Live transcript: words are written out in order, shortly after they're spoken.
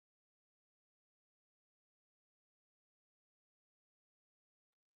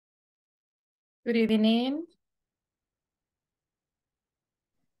Good evening.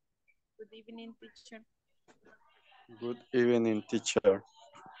 Good evening, teacher. Good evening, teacher.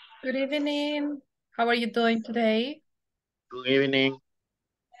 Good evening. How are you doing today? Good evening.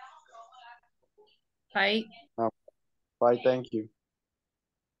 Hi. Fine, thank you.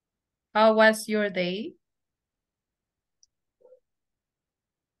 How was your day?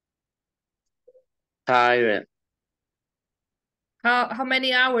 Tired. How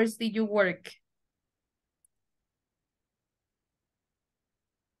many hours did you work?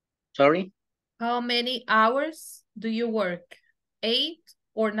 Sorry? How many hours do you work? 8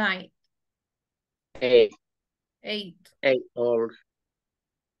 or 9? 8. 8. 8 hours.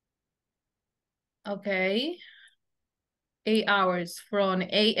 Okay. 8 hours from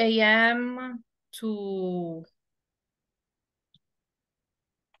 8 a.m. to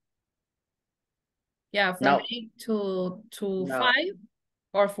from No. 8 to No. 5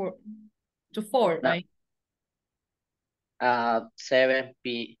 or 4 to 4, No. right? 7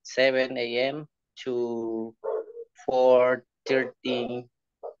 a.m. to 4:13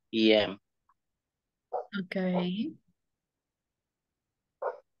 p.m. Okay.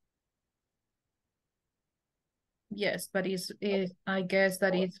 Yes, but I guess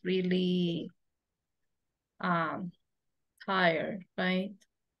that it's really tired, right?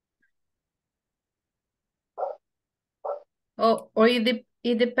 Oh, or it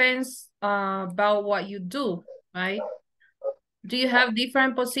depends about what you do, right? Do you have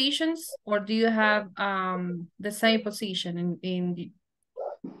different positions or do you have the same position in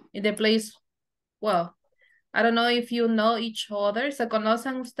the place? Well, I don't know if you know each other. ¿Se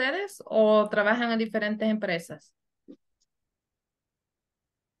conocen ustedes o trabajan en diferentes empresas?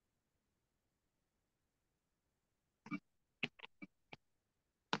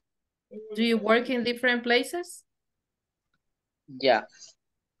 Do you work in different places? Yeah.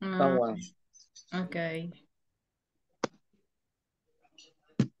 Uh, Someone. okay.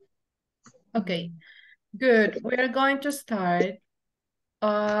 Okay, good. We are going to start.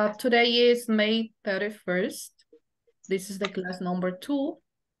 Today is May 31st. This is the class number 2.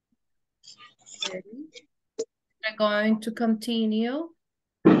 Okay. We're going to continue.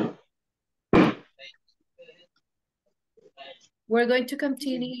 We're going to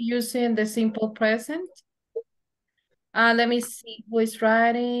continue using the simple present. Let me see who is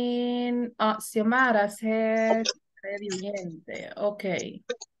writing. Xiomara said, ready oyente. Okay.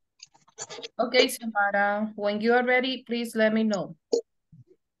 Okay, Xiomara, when you are ready, please let me know.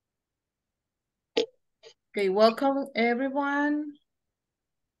 Okay, welcome everyone.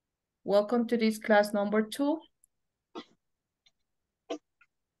 Welcome to this class number 2.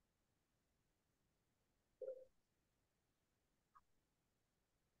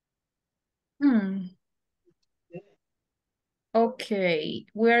 Okay,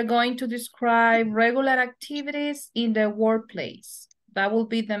 we are going to describe regular activities in the workplace. That will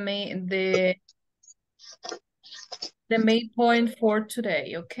be the main point for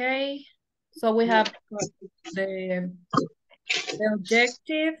today, okay? So we have the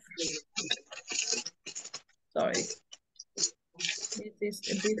objective. Sorry. This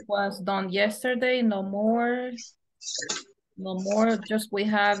was done yesterday, no more. No more, just we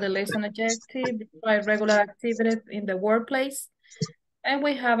have the lesson objective, describe regular activities in the workplace, and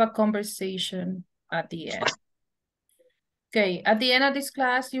we have a conversation at the end. Okay, at the end of this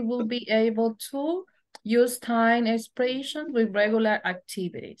class, you will be able to use time expression with regular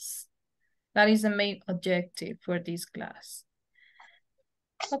activities. That is the main objective for this class.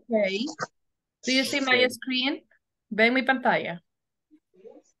 Okay. Do you see my screen? ¿Ven mi pantalla?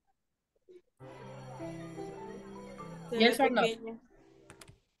 Yes or no?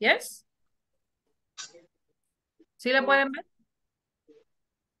 Yes? ¿Sí la pueden ver?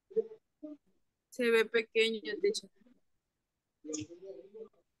 Se ve pequeño, teacher.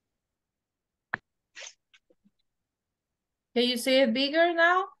 Can you see it bigger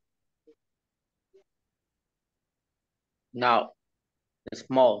now? No.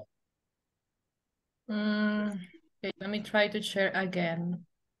 Small. Okay, let me try to share again.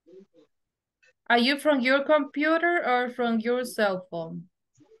 Are you from your computer or from your cell phone?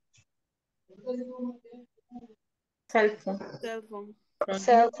 Cell phone. Cell phone. From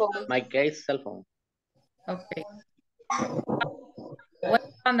Cell phone. My case, cell phone. Okay. What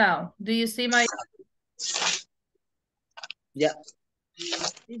about now? Do you see my? Yeah.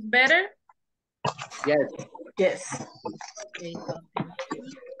 It's better? Yes. Yes. Okay, so thank you.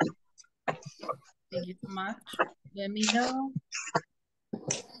 Thank you so much. Let me know.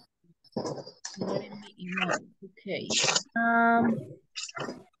 Letting me know. Okay.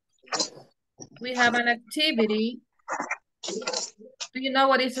 We have an activity. Do you know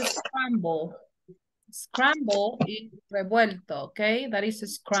what is a scramble? scramble is revuelto, okay? That is a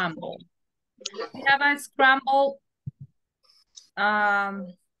scramble. We have a scramble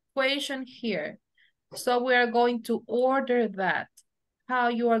question here. So we are going to order that. How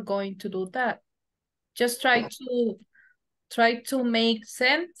you are going to do that? Just try to make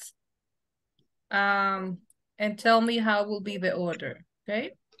sense and tell me how will be the order,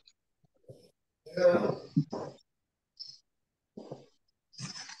 okay? How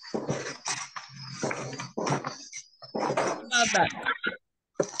about that?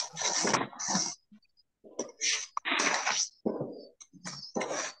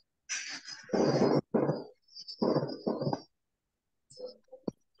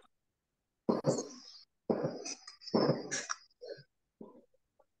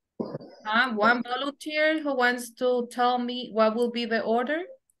 One volunteer who wants to tell me what will be the order?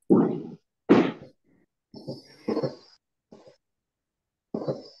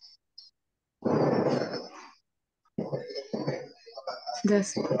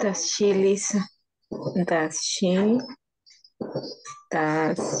 Does she listen? Does she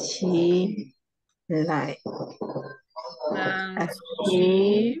like? Does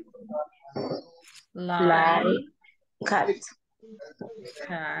she like cat?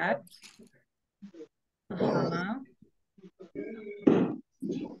 Cat. Uh-huh.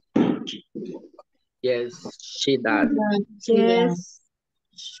 Yes, she does. Yes.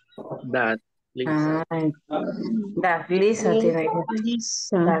 That, Lisa. That Lisa tiene que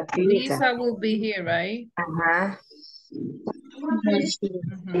Lisa. Lisa will be here, right? Ajá. Mhm.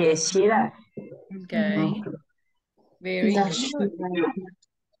 Yes, she does. Okay. Very good.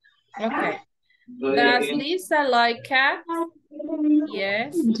 Okay. Does Lisa like cats?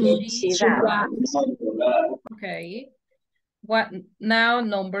 Yes, She does. Okay. What now?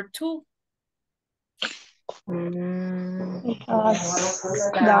 Number 2. The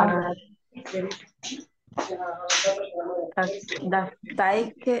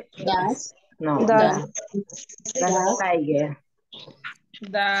tiger. No. Does Tiger.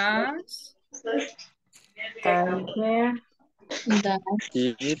 Tiger.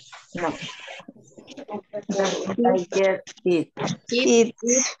 Eat. No. The tiger eat.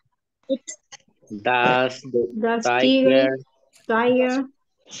 Does the tiger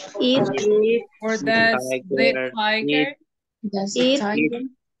Eat. or does the tiger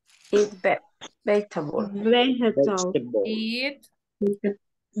Eat vegetable. vegetable? eat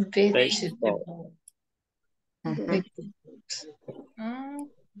Vegetable. Mm.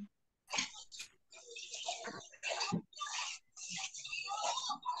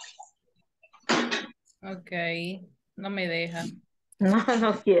 Okay, no me deja.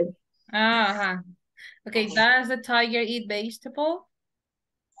 No quiero. Ajá. Okay, does the tiger eat vegetable?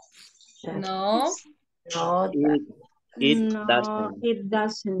 No. No. It doesn't. It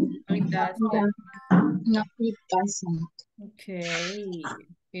doesn't. No, it doesn't. No, it doesn't. Okay,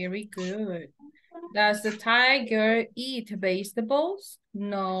 very good. Does the tiger eat vegetables?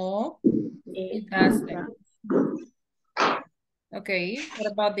 No, it doesn't. Okay,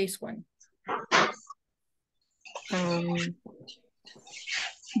 what about this one?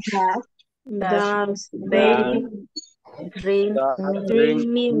 Does baby drink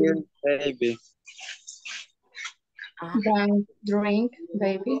milk? Baby. Drink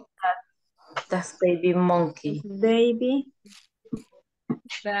baby. Does baby monkey? Baby.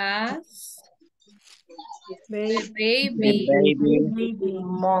 Does Baby. the baby Baby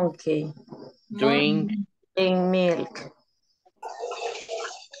Monkey. drink Milk.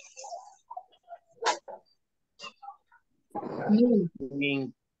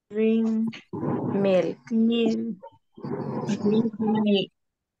 drink Drink milk. Drink milk.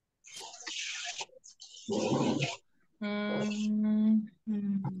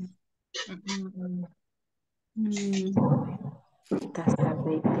 Does the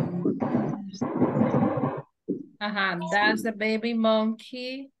baby Does the baby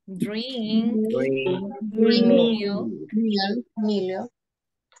monkey drink milk. milk?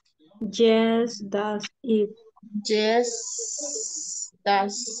 Yes, does it. Yes,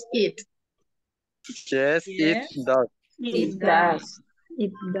 it Yes. does. It does.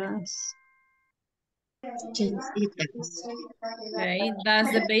 It does. Okay,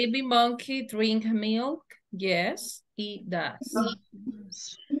 does the baby monkey drink milk? Yes, it does.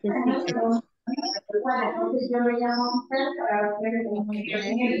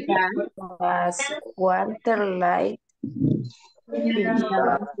 Okay. Does Walter like fish?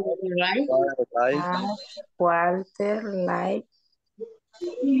 Walter like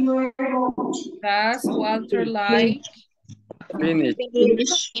Does Walter like Finish.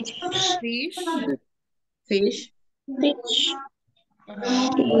 fish? fish. Ajá.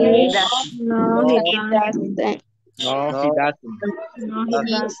 No, he doesn't. No, No, he doesn't. No, he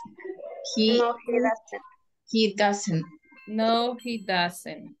doesn't. He, No, he doesn't. he doesn't. No, he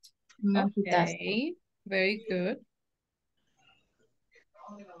doesn't. No, he doesn't. Okay, very good.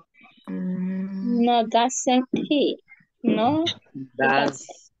 No, doesn't he? No, he doesn't.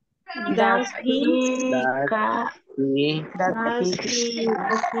 Does he? does he, Does he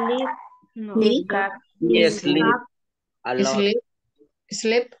sleep? No. he, He sleep sleep a lot.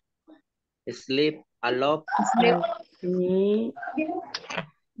 Sleep sleep a lot. sleep He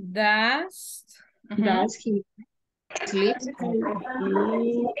Does. Mhm. does he sleep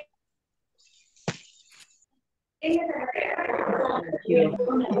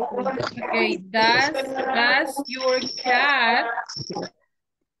Okay,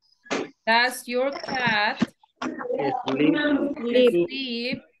 does your cat Sleep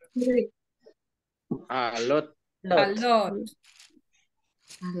sleep a lot. a lot?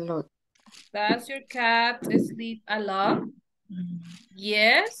 a lot. Does your cat sleep a lot?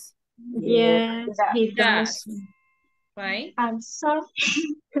 Yes, Yes, he it does. does. Right? I'm sorry.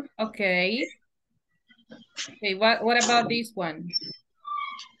 Okay. Okay, what about this one?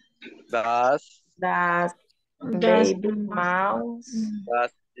 Does Does Does baby mouse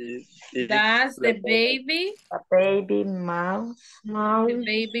does it Does the play? baby a baby mouse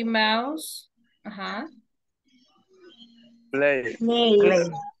mouse uh-huh, Play.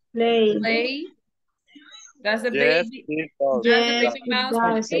 play? play? Does the Yes, baby it does. does the Yes, baby it mouse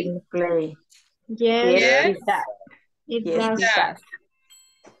does. play? Play. Yes, Yes, It does. it Yes, it does. does.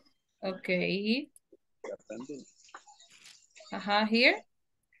 Okay. Here.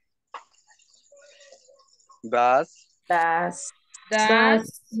 Does Does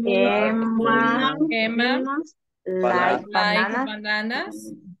Does Emma Emma like like bananas?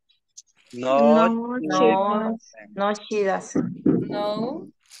 bananas? no, No, she she No, doesn't. no, she doesn't. No,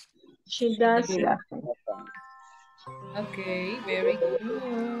 She she does. She doesn't. doesn't. Okay, very good.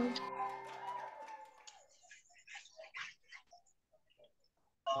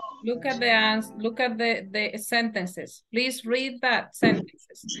 Look at the sentences. Please read that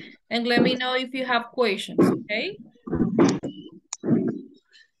sentences and let me know if you have questions, okay?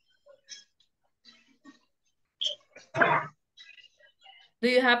 Do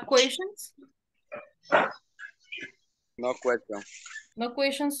you have questions? No question. No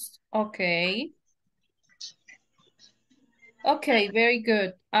questions? Okay. Okay, very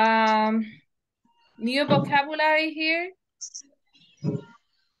good. New vocabulary here.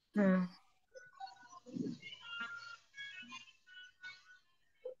 Mm.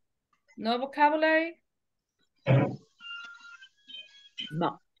 No vocabulary?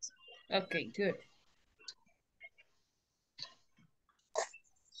 No. Okay, good.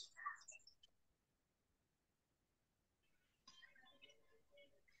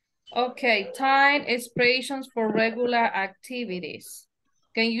 Okay, time expressions for regular activities.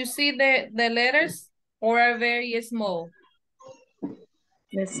 Can you see the letters or are very small?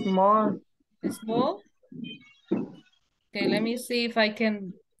 The small. Small? Okay, let me see if I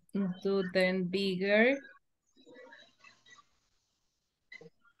can do them bigger.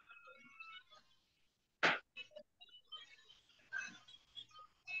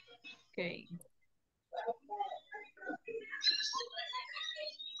 Okay.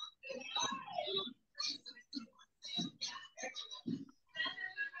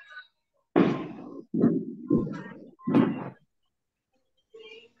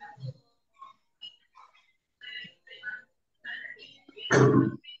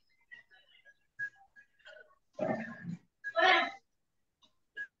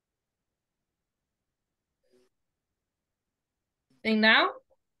 And now?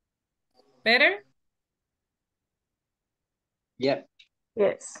 Better? Yep.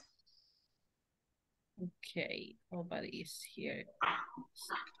 Yes. Okay, nobody is here.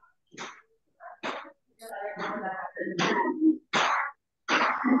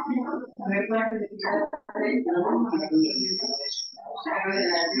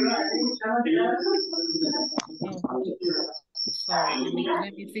 Oh, sorry,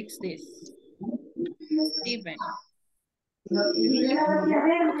 let me fix this. Steven.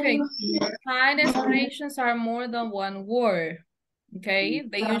 Okay, time expressions are more than one word. Okay,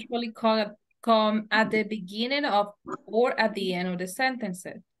 they usually come at the beginning of or at the end of the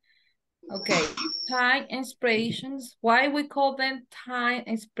sentences. Okay, time expressions. Why we call them time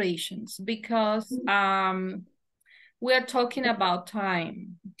expressions? Because we are talking about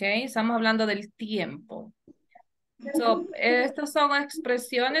time. Okay, estamos hablando del tiempo. So, estas son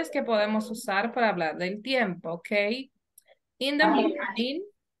expresiones que podemos usar para hablar del tiempo. Okay, in the morning,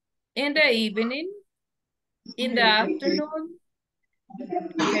 in the evening, in the afternoon,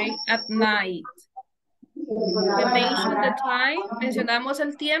 Okay, at night. We mentioned the time, mencionamos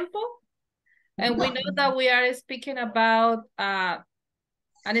el tiempo, and we know that we are speaking about a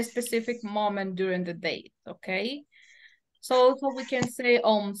specific moment during the day, okay? So we can say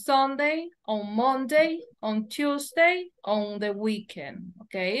on Sunday, on Monday, on Tuesday, on the weekend,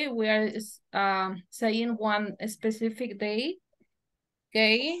 okay? We are saying one specific day,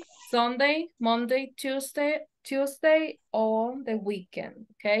 okay? Sunday, Monday, Tuesday, on the weekend,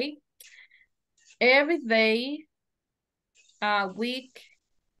 okay? Every day, week,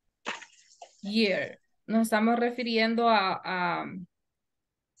 year. Nos estamos refiriendo a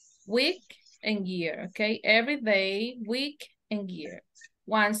week and year, okay? Every day, week and year.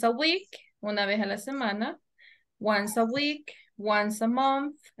 Once a week, una vez a la semana. Once a week, once a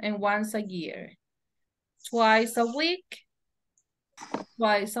month, and once a year. Twice a week,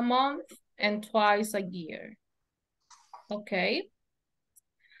 twice a month, and twice a year. Okay.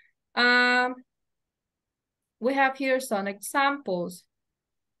 We have here some examples.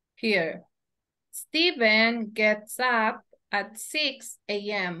 Here, Steven gets up at 6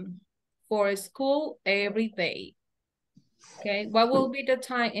 a.m. for school every day. Okay, what will be the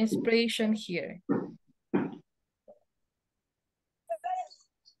time inspiration here?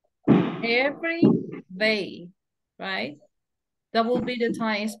 Every day, right? That will be the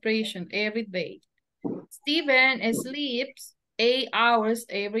time inspiration every day. Steven sleeps 8 hours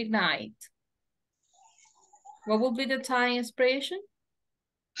every night. What will be the time inspiration?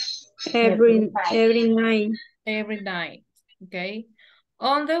 Every night. Every night, okay?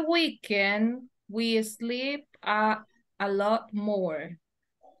 On the weekend, we sleep a lot more.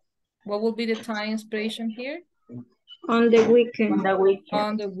 What will be the time inspiration here? On the weekend. On the weekend.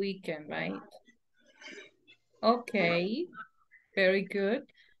 On the weekend, right? Okay, very good.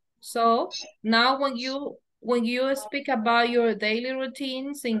 So now when you speak about your daily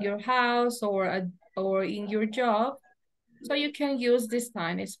routines in your house or in your job, so you can use this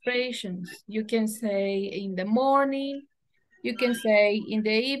time expressions. You can say in the morning, you can say in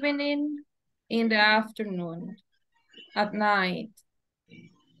the evening, in the afternoon, at night.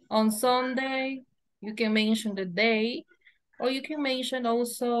 On Sunday, you can mention the day, or you can mention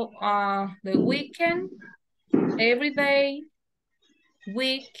also the weekend, every day,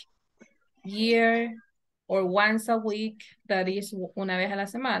 week, year, or once a week, that is una vez a la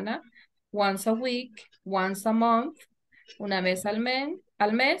semana, once a week, once a month, una vez al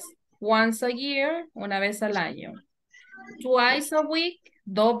mes, once a year, una vez al año. Twice a week,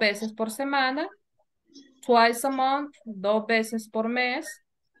 2 veces por semana. Twice a month, 2 veces por mes.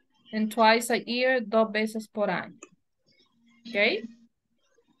 And twice a year, 2 veces por año. Okay?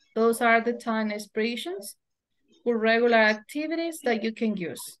 Those are the time expressions for regular activities that you can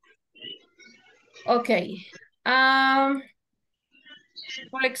use. Okay.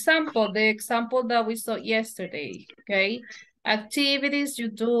 For example, the example that we saw yesterday, okay? Activities you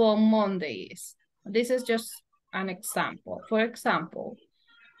do on Mondays. This is just an example. For example,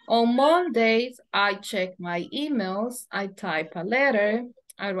 on Mondays, I check my emails, I type a letter,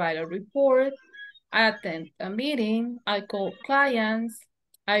 I write a report, I attend a meeting, I call clients,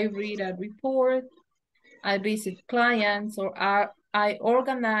 I read a report, I visit clients, or I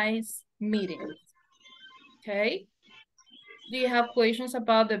organize meetings, okay? Do you have questions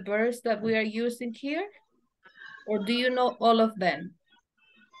about the verbs that we are using here? Or do you know all of them?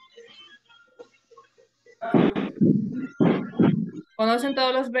 ¿Conocen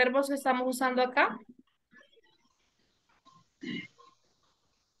todos los verbos que estamos usando acá?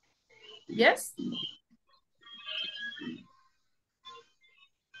 Yes?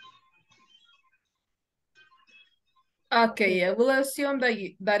 Okay, I will assume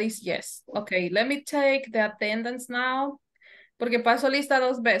that is yes. Okay, let me take the attendance now. Porque paso lista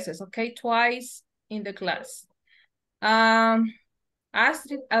 2 veces, okay? Twice in the class.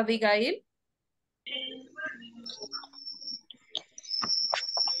 Astrid Abigail.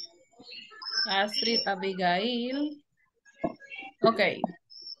 Astrid Abigail. Okay.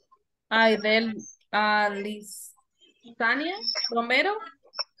 Aidel Lisania Romero.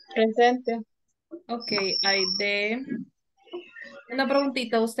 Presente. Ok, Aide. Una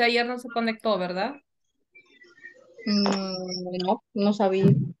preguntita, usted ayer no se conectó, ¿verdad? No, no sabía.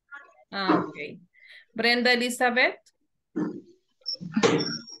 Ah, ok. Brenda Elizabeth.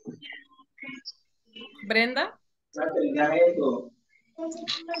 Brenda.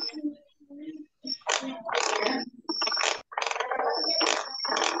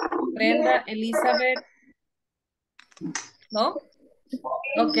 Brenda Elizabeth. ¿No?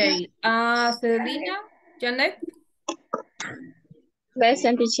 Ok. Celina Janet.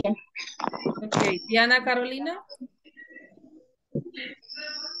 Presente, teacher. Ok. Diana Carolina.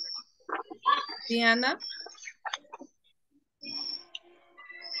 Diana.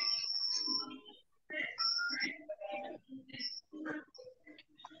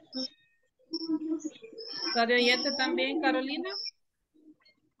 ¿Radio oyente también, Carolina?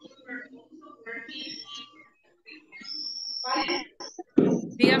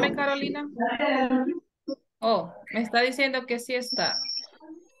 Dígame, Carolina. Oh, me está diciendo que sí está.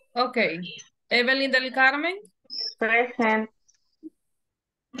 Ok. Evelyn del Carmen. Present.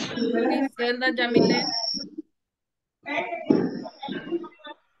 Griselda Yamilet.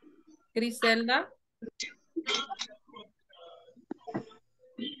 Griselda.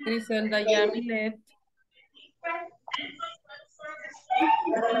 Griselda Yamilet.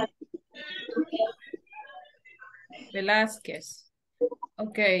 Velázquez.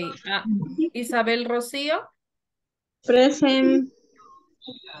 Ok. Isabel Rocío. Present.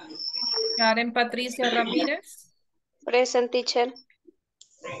 Karen Patricia Ramírez. Present, teacher.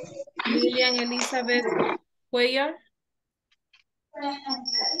 Lilian Elizabeth Cuellar.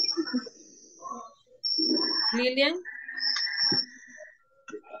 Lilian.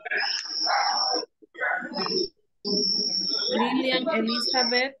 Lilian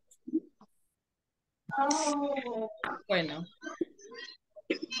Elizabeth. Bueno.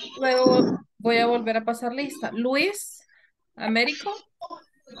 Luego voy a volver a pasar lista. Luis Américo.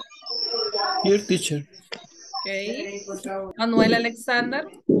 Here, teacher. Ok. Manuel Alexander.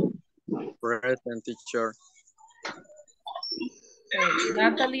 Present, teacher. Okay.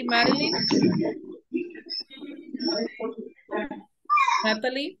 Natalie Marilyn.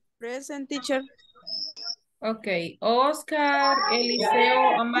 Natalie. Present, teacher. Ok. Oscar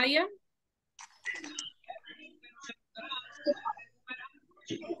Eliseo Amaya.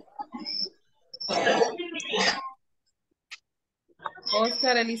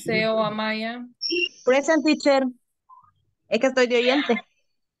 Oscar Eliseo Amaya. Present, teacher. Es que estoy de oyente.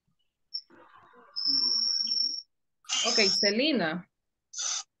 Ok, Celina.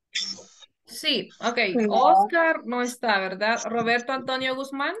 Sí, ok. Oscar no está, ¿verdad? Roberto Antonio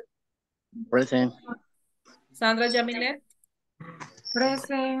Guzmán. Present. Sandra Yamilet.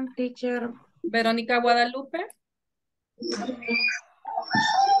 Present, teacher. Verónica Guadalupe.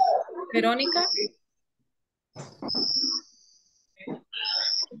 Verónica.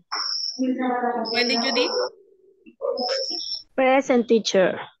 Wendy Judith. Present,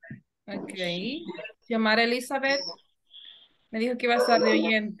 teacher. Ok. Xiomara Elizabeth. Me dijo que iba a estar de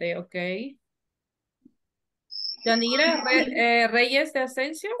oyente, ok. Yanira Reyes de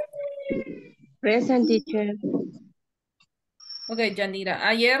Asensio. Present, teacher. Ok, Yanira.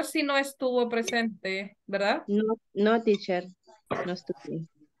 Ayer sí no estuvo presente, ¿verdad? No, no, teacher. No estoy.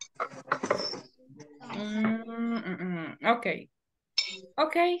 Ok.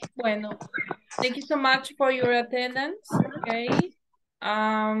 Ok, bueno. Thank you so much for your attendance. Ok.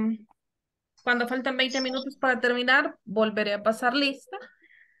 Cuando faltan 20 minutos para terminar, volveré a pasar lista.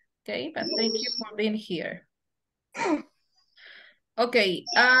 Ok, but thank you for being here. Okay.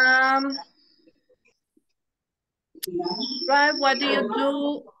 Right, what do you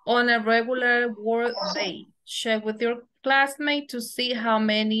do on a regular work day? Check with your classmate to see how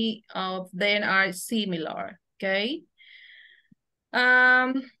many of them are similar, okay?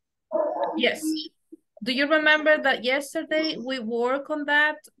 Yes. Do you remember that yesterday we worked on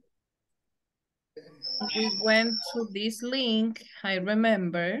that? We went to this link, I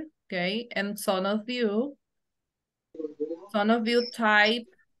remember, okay? And some of you type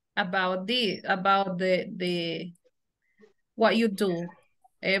about the what you do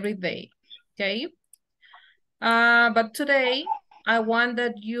every day, okay? But today, I want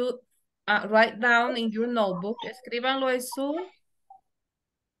that you write down in your notebook, escríbanlo en su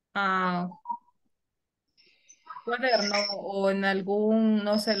cuaderno o en algún,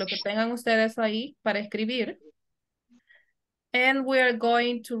 no sé, lo que tengan ustedes ahí para escribir. And we are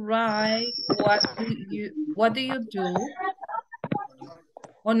going to write what do you do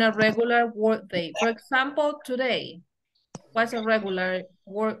on a regular work day. For example, today was a regular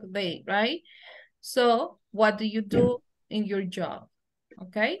work day, right? So what do you do in your job?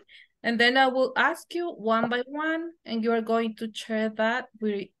 Okay. And then I will ask you one by one, and you are going to share that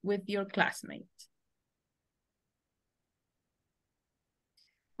with your classmates.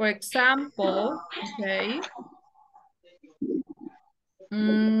 For example, okay.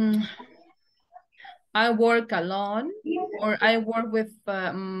 I work alone, or I work with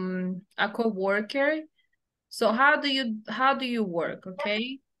a co-worker. So how do you work,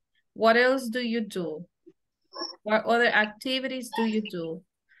 okay? What else do you do? What other activities do you do?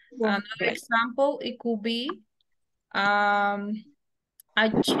 Another example, it could be I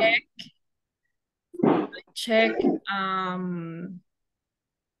check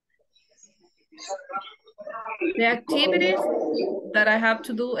The activities that I have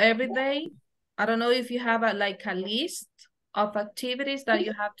to do every day. I don't know if you have like a list of activities that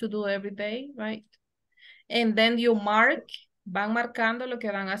you have to do every day, right? And then you mark, van marcando lo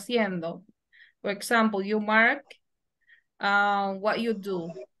que van haciendo. For example, you mark what you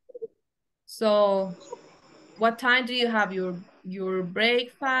do. So what time do you have your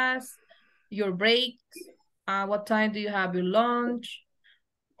breakfast, your breaks? What time do you have your lunch?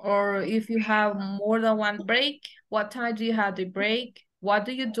 Or if you have more than one break, what time do you have the break? What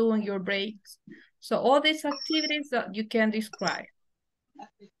do you do in your breaks? So all these activities that you can describe.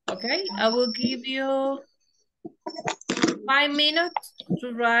 Okay, I will give you 5 minutes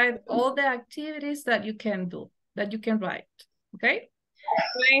to write all the activities that you can do, that you can write. Okay,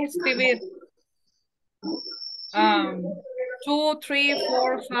 voy a escribir 2, 3,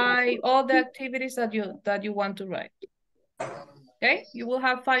 4, 5, all the activities that you want to write. Okay, you will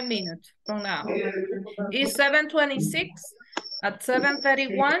have 5 minutes from now. It's 7:26. At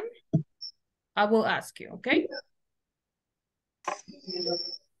 7:31, I will ask you, okay?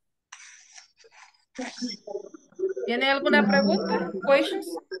 ¿Tiene alguna pregunta? Questions?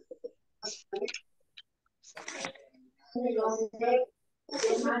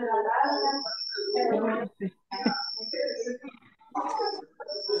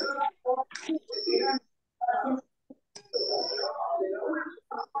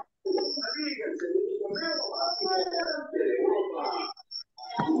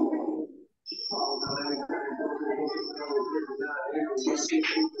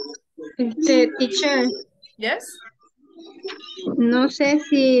 Teacher, Yes? no sé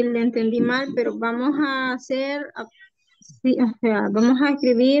si le entendí mal, pero vamos a hacer, sí, o sea, vamos a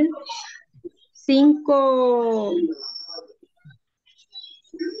escribir 5,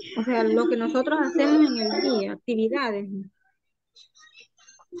 o sea, lo que nosotros hacemos en el día, actividades.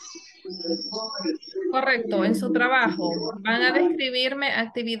 Correcto, en su trabajo. Van a describirme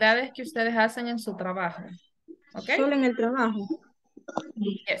actividades que ustedes hacen en su trabajo. ¿Ok? Solo en el trabajo.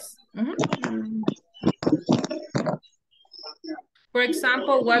 Yes. For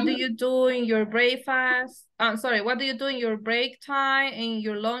example, what do you do in your breakfast? What do you do in your break time, in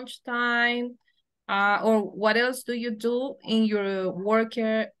your lunch time? Or what else do you do in your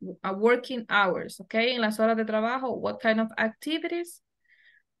working hours? Okay, en las horas de trabajo, what kind of activities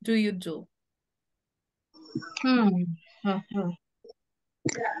do you do?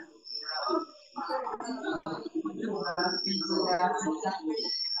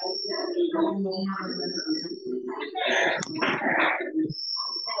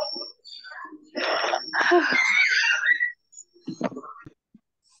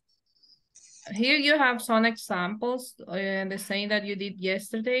 Here you have some examples, the same that you did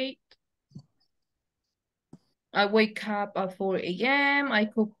yesterday. I wake up at 4 a.m. I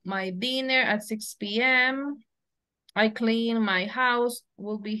cook my dinner at 6 p.m. I clean my house,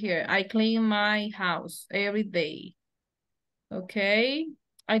 will be here. I clean my house every day. Okay.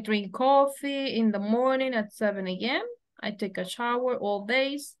 I drink coffee in the morning at 7 a.m. I take a shower all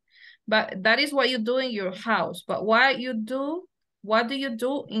days. But that is what you do in your house. But what do you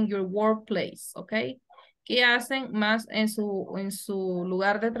do in your workplace? Okay. ¿Qué hacen más en su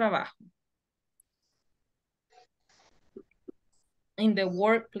lugar de trabajo? In the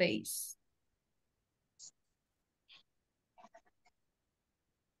workplace.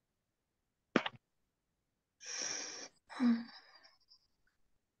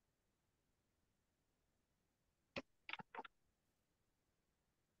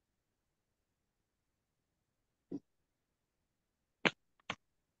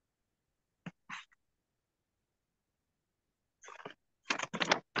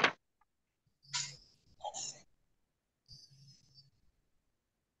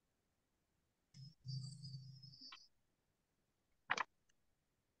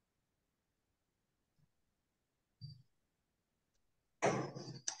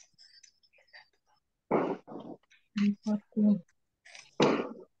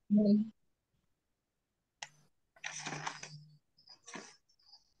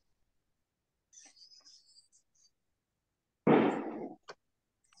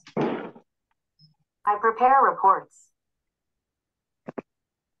 I prepare reports.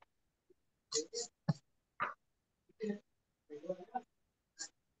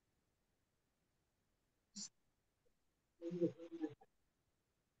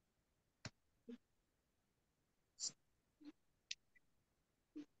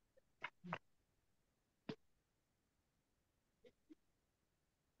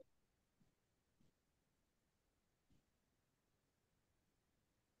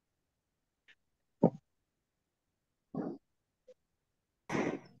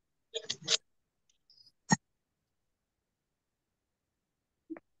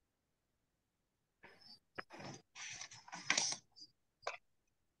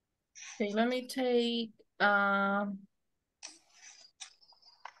 Okay, let me take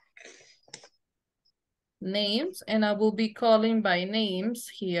names, and I will be calling by names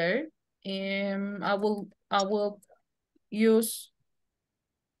here. And I will use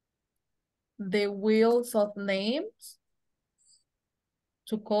the wheels of names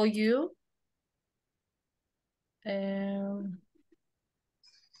to call you.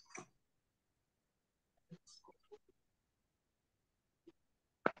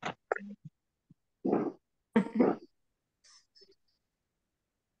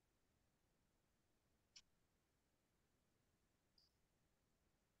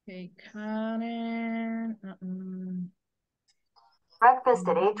 Okay, Karen. Breakfast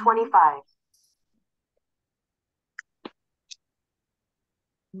at 8:25.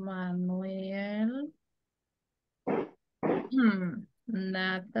 Manuel.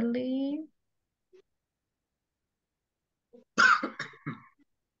 Natalie.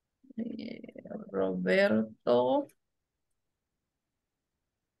 Roberto.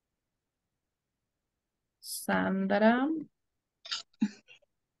 Sandra.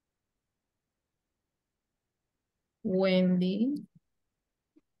 Wendy.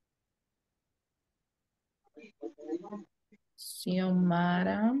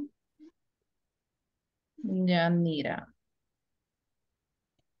 Xiomara. Yanira.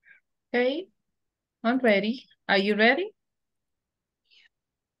 Okay, I'm ready. Are you ready?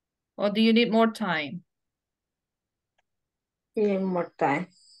 Or do you need more time? Need more time.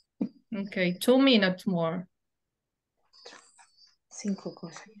 Okay, 2 minutes more. 5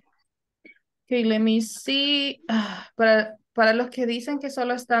 cosas. Okay, let me see. Para los que dicen que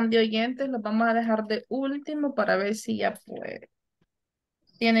solo están de oyentes, los vamos a dejar de último para ver si ya pueden.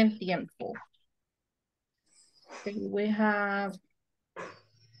 Tienen tiempo. Okay, we have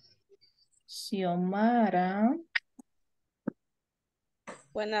Xiomara.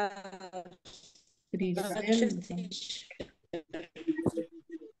 Buenas Griselda.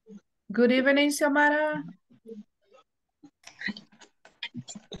 Good evening, Xiomara.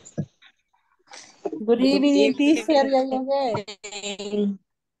 Good evening, teacher. Ya llegué.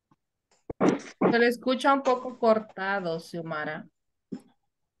 Se le escucha un poco cortado, Xiomara.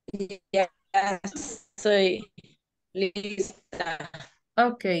 Ya soy lista.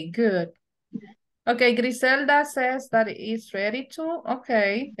 Okay, good. Okay, Griselda says that it's ready to.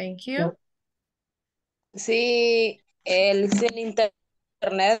 Okay, thank you. Sí, el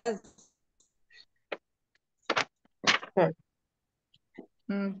internet.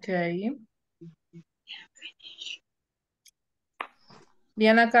 Okay.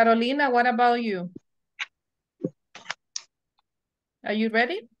 Diana Carolina, what about you? Are you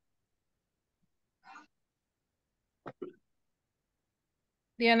ready?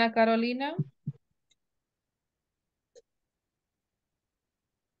 Diana Carolina?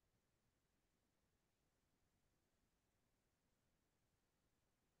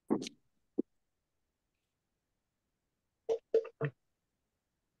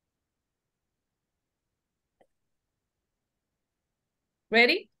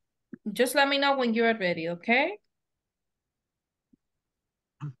 Ready? Just let me know when you're ready, okay?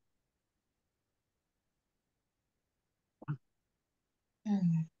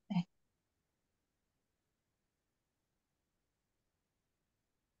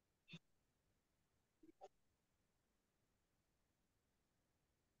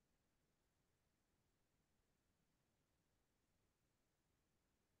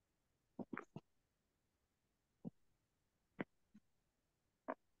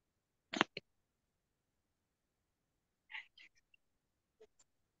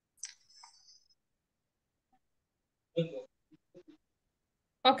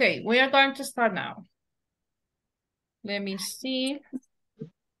 Okay, we are going to start now. Let me see.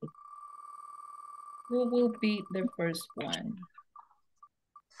 Who will be the first one?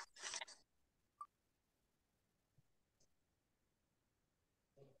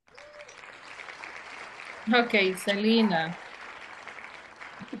 Okay, Selena.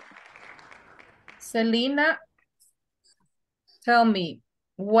 Selena, tell me,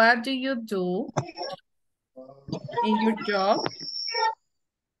 what do you do in your job?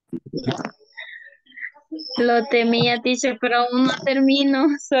 Lo temía, teacher, pero aún no termino.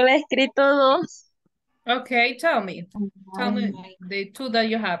 Solo he escrito 2. Okay, tell me. Tell me the 2 that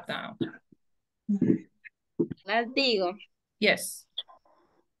you have now. Las digo. Yes.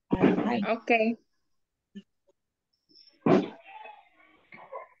 Okay.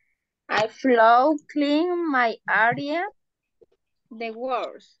 I flow clean my area. The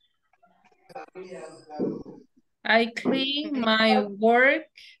words. I clean my work.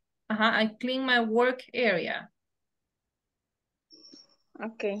 I clean my work area.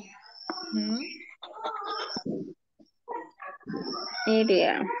 Okay.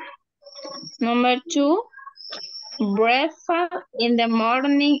 Area. Number 2, breakfast in the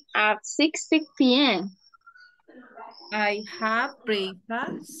morning at 6 p.m. I have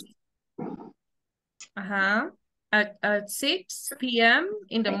breakfast. At 6 p.m.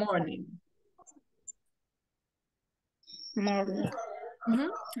 in the morning. Morning.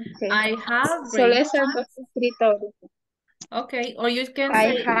 Okay. I have Solo esas breakfast. dos escritorios. Okay, or you can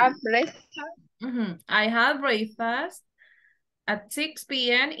I say have breakfast. I have breakfast at 6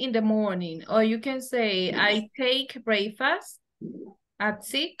 p.m. in the morning. Or you can say I take breakfast at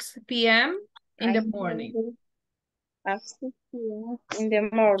 6 p.m. in the morning. At 6 p.m. in the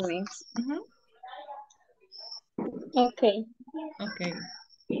morning. Okay. Okay.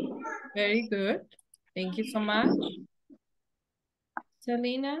 Very good. Thank you so much,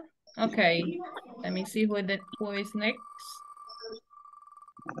 Selena. Okay. Let me see who is next.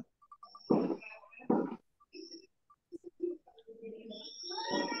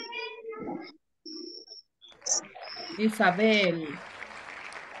 Isabel.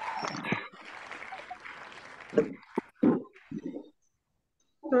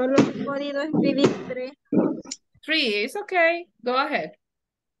 Solo he podido escribir 3. 3 is okay. Go ahead.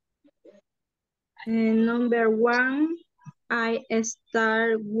 Number 1, I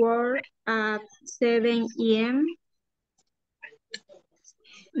start work at 7 a.m.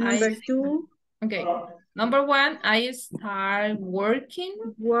 Number 2. Okay. Number 1, I start working.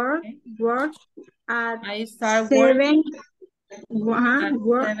 Work at I start 7.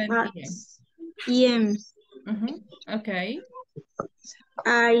 work at 7 p.m. Okay.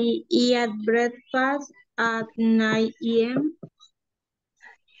 I eat breakfast at 9 a.m.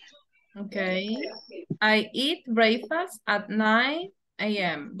 Okay. I eat breakfast at 9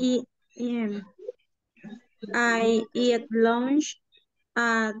 a.m. I eat lunch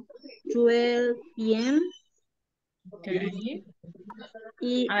at 12 p.m. Okay.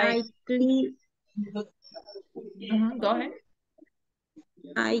 I clean. Go ahead.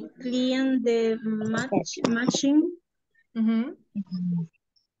 I clean the machine.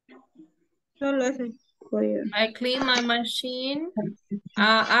 Solo eso. I clean my machine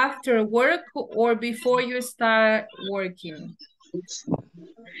after work or before you start working.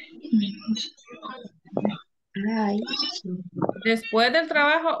 Después del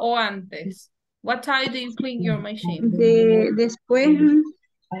trabajo o antes. What time do you clean your machine? Después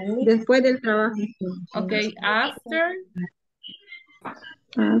del trabajo. Okay, after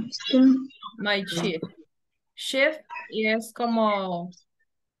my shift. Shift es como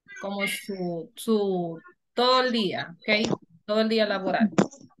su todo el día, okay? Todo el día laboral.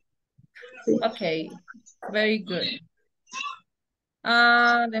 Okay, very good.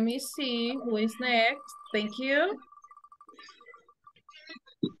 Let me see who is next. Thank you.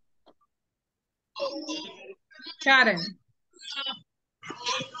 Karen.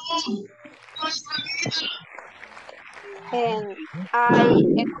 And I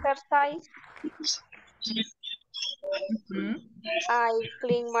exercise. I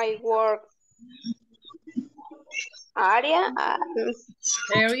clean my work area.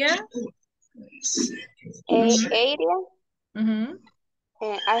 Area.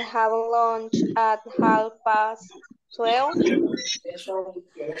 And I have lunch at 12:30.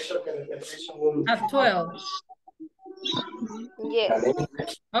 At 12. Yes.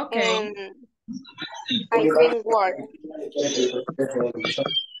 Okay. And I bring work.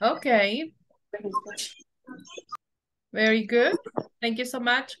 Okay. Very good. Thank you so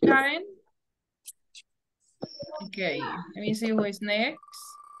much, Karen. Okay, let me see who is next.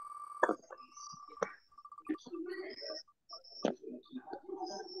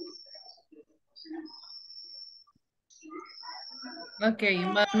 Okay,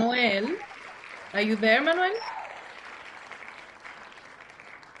 Manuel. Are you there, Manuel?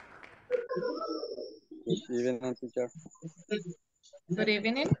 Good evening, teacher. Good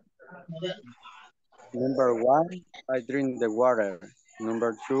evening. Number 1, I drink the water.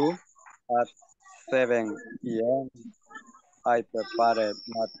 Number 2, at 7 p.m. I prepare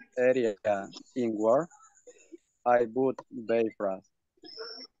my area in work. I put breakfast.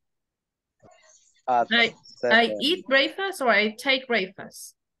 I eat breakfast or I take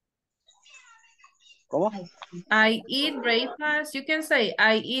breakfast? ¿Cómo? I eat breakfast. You can say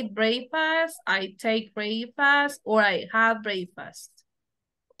I eat breakfast, I take breakfast, or I have breakfast.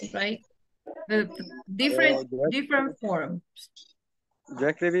 Right? The different forms. Yo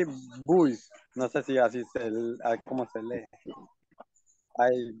escribí buis. No sé si así cómo se lee.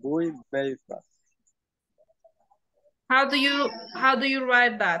 I buy breakfast. How do you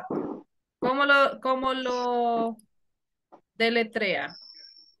write that? ¿Cómo lo deletrea?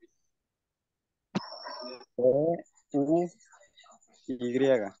 Y.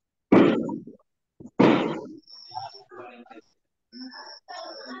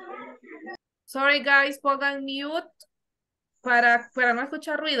 Sorry guys, pongan mute para no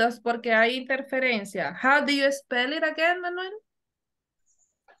escuchar ruidos porque hay interferencia. How do you spell it again, Manuel?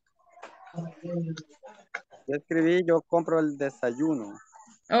 Yo escribí, yo compro el desayuno.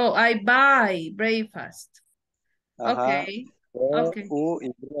 Oh, I buy breakfast. Ajá. Okay. Okay.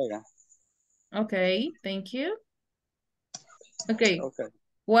 U-Y. Okay, thank you. Okay. Okay.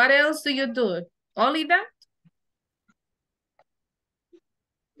 What else do you do? Only that?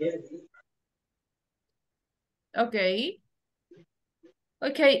 Okay.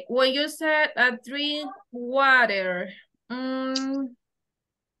 Okay, when you said drink water,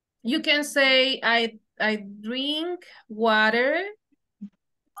 you can say I drink water.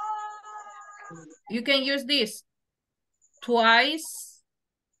 You can use this twice,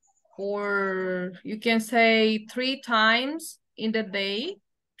 or you can say 3 times in the day.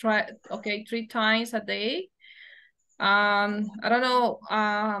 Okay, 3 times a day. I don't know.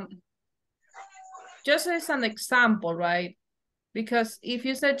 Just as an example, right? Because if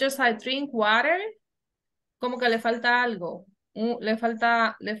you said just I drink water, como que le falta algo. Le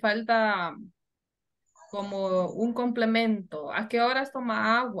falta como un complemento. ¿A qué horas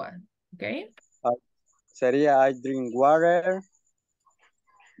toma agua? ¿Ok? Sería I drink water.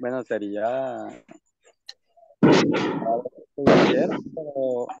 Bueno, sería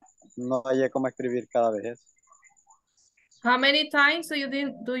pero no hallé cómo escribir cada vez eso. How many times do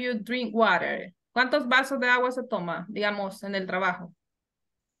you drink water? ¿Cuántos vasos de agua se toma, digamos, en el trabajo?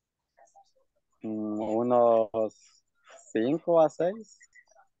 Unos 5 a 6.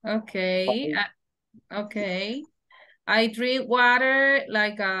 Okay. Okay. I drink water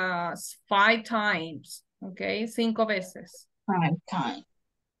like 5 times. Okay, 5 veces. 5 times.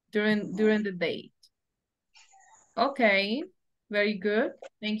 During the day. Okay, very good.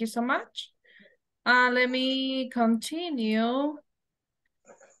 Thank you so much. Let me continue.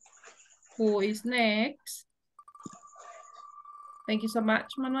 Who is next? Thank you so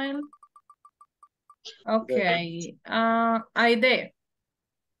much, Manuel. Okay, Aide.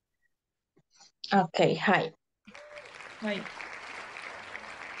 Okay, hi. Hi.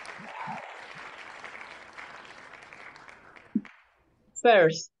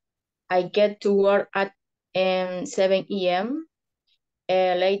 First, I get to work at 7 a.m.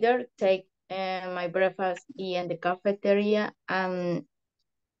 Later, take my breakfast in the cafeteria and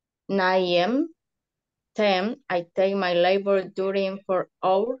 9 a.m. 10, I take my labor during 4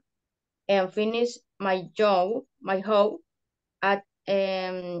 hours and finish my job at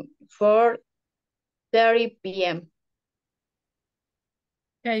 4:30 p.m.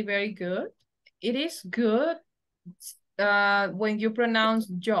 Okay, very good. It is good when you pronounce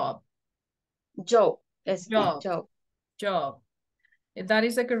job. Job. Yes, Job. job. Job. That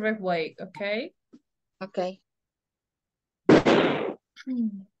is the correct way, okay? Okay.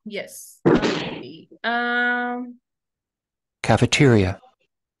 Yes. Okay. Cafeteria.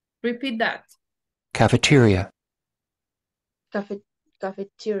 Repeat that. Cafeteria.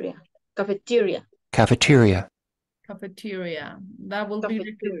 Cafeteria. Cafeteria. Cafeteria. Cafeteria. That will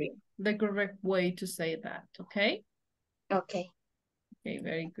Cafeteria. be the correct way to say that, okay? Okay. Okay,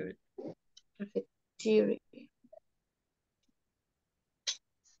 very good. Cafeteria.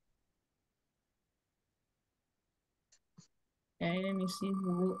 Okay, let me see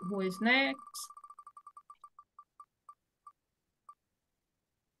who is next.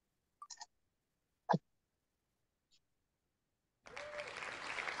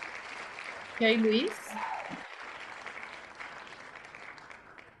 Okay, Luis.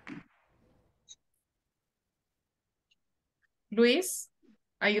 Luis,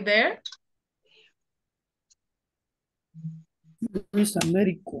 are you there? Luis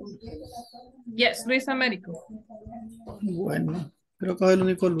Américo. Yes, Luis Américo. Bueno, creo que es el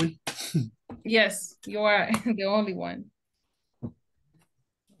único Luis. Yes, you are the only one.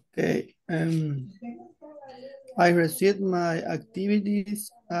 Okay. I received my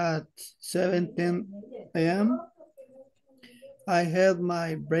activities at 7:10 a.m. I had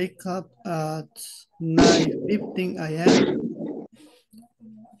my breakup at 9:15 a.m.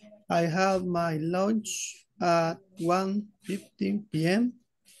 I had my lunch at 1:15 p.m.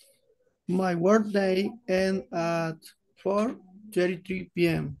 My workday ends at 4:33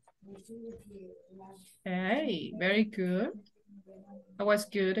 p.m. Hey, very good. That was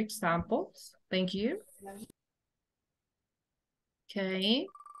good examples. Thank you. Okay.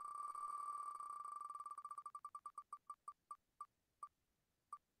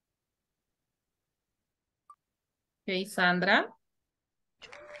 Okay, Sandra.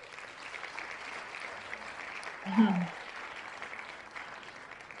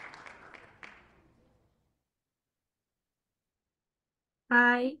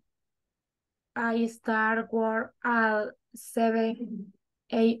 I start work at 7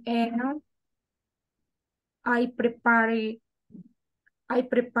 a.m. I prepare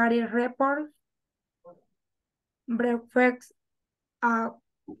report, breakfast at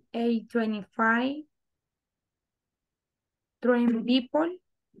 8:25, train people,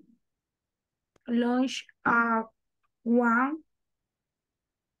 lunch at 1,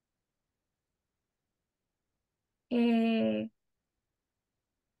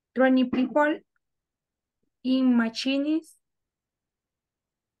 20 people in machines,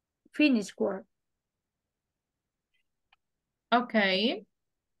 finish work. Okay.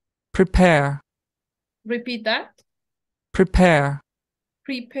 Prepare. Repeat that. Prepare.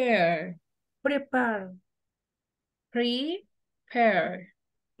 Prepare. Prepare. Prepare.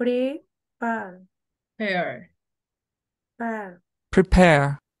 Prepare. Pair. Prepare.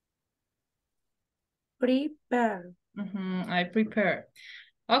 Prepare. Prepare. I prepare.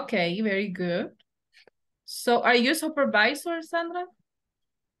 Okay, very good. So are you supervisor, Sandra?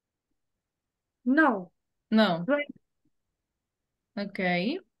 No. No. Right.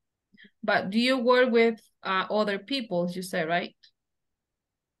 Okay. But do you work with other people, you say, right?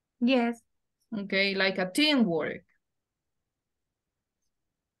 Yes. Okay, like a teamwork.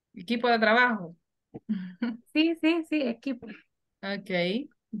 Equipo de trabajo. Sí, equipo. Okay,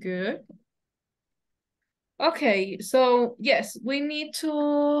 good. Okay, so yes, we need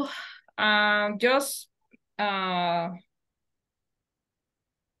to just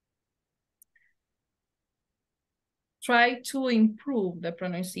try to improve the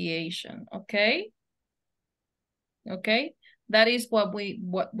pronunciation, okay? Okay, that is what we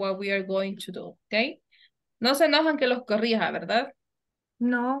are going to do, okay? No se enojan que los corrija, ¿verdad?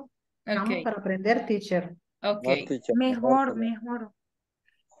 No. Okay. Para aprender, teacher. Okay. No, teacher, Mejor.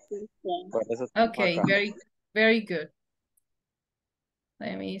 por eso Okay, acá. very good.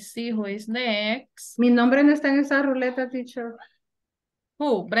 Let me see who is next. Mi nombre no está en esa ruleta, teacher.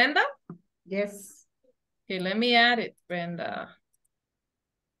 Who, Brenda? Yes. Okay, let me add it, Brenda.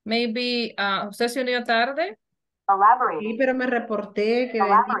 Maybe, ¿usted se unió tarde? Sí, pero me reporté que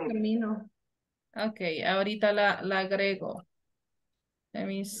venía en camino. Okay, ahorita la agrego. Let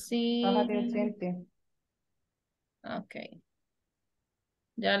me see. Baja de oyente. Okay.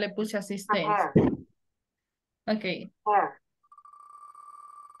 Ya le puse asistencia. Okay.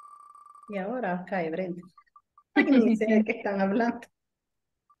 Y ahora cae Brenda. Ni sé de qué están hablando.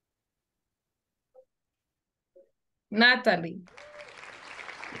 Natalie.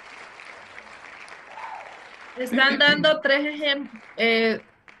 Están dando 3 ejemplos.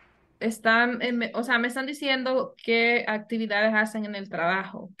 O sea, me están diciendo qué actividades hacen en el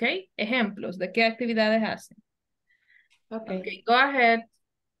trabajo, ¿ok? Ejemplos de qué actividades hacen. Okay, go ahead,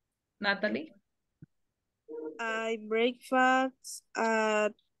 Natalie. I breakfast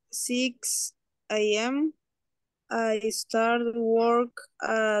at 6 a.m. I start work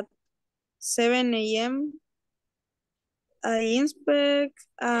at 7 a.m. I inspect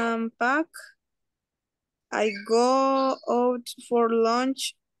and pack. I go out for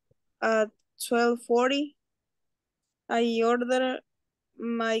lunch at 12:40. I order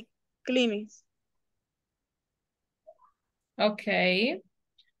my cleanings. Okay.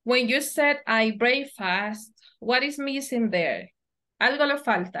 When you said I breakfast, what is missing there? Algo le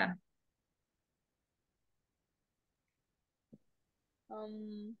falta.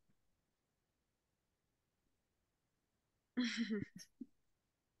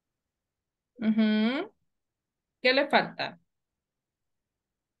 ¿Qué le falta?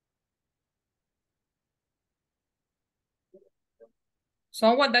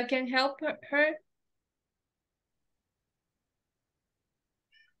 Someone that can help her?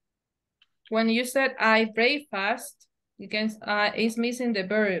 When you said I breakfast, you can, it's missing the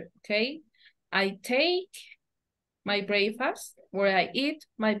verb, okay? I take my breakfast, or I eat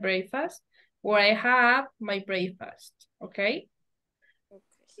my breakfast, or I have my breakfast, okay?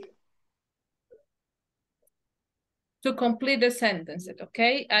 To complete the sentences,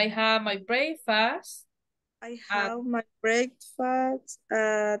 okay? I have my breakfast. I have my breakfast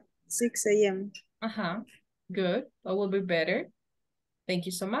at 6 a.m. Good, that will be better. Thank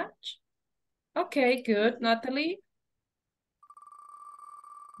you so much. Okay, good, Natalie.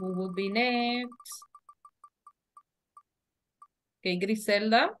 Who will be next? Okay,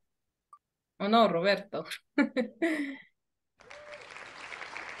 Griselda. Oh no, Roberto.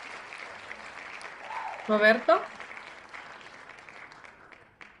 Roberto.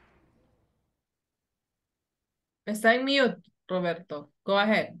 Está en mute, Roberto. Go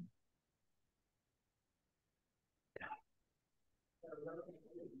ahead.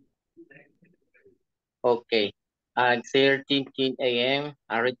 Okay. At 13 a.m.,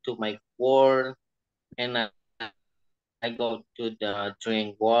 I read to my work and I go to the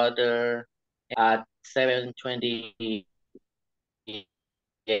drink water at 7:20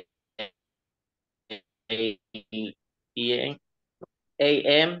 p.m.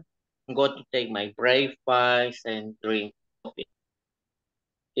 a.m. Go to take my breakfast and drink coffee.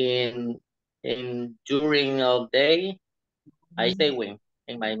 In during all day, I stay with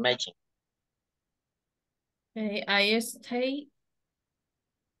in my matching. Okay, I stay.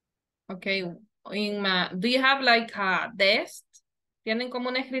 Okay, do you have like a desk? ¿Tienen como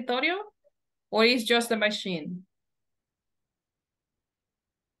un escritorio? Or is just a machine?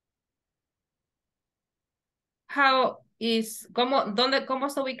 ¿Cómo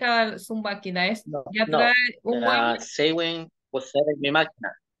está ubicada su máquina? ¿Ya trae un mueble? Sewing posee mi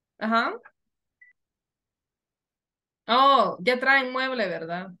máquina. Ajá. Oh, ya traen mueble,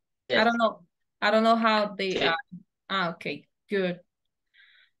 ¿verdad? Yes. I don't know how they Sí. okay, good.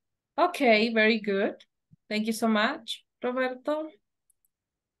 Okay, very good. Thank you so much, Roberto.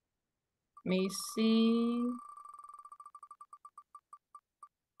 Let me see.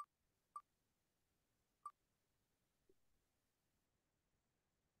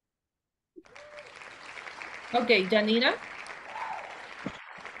 Okay, Janina.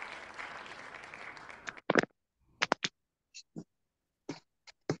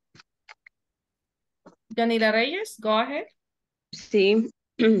 Janina Reyes, go ahead. Sí.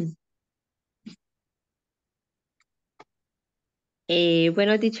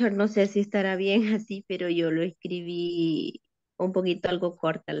 Bueno, teacher, no sé si estará bien así, pero yo lo escribí un poquito algo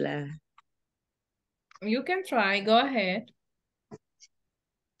corta You can try, go ahead.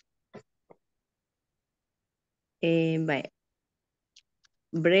 Vaya.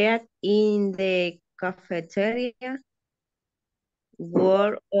 Bread in the cafeteria,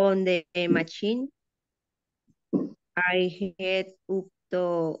 work on the machine. I head up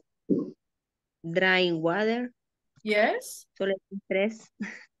to drying water. Yes. Solo tres.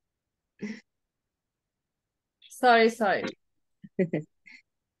 Sorry.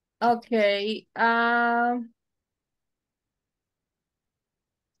 Okay.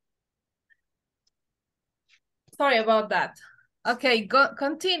 Sorry about that. Okay,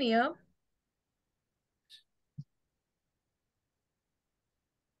 continue.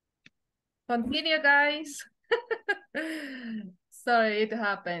 Continue, guys. Sorry, it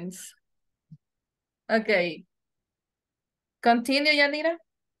happens. Okay. Continue, Yanira.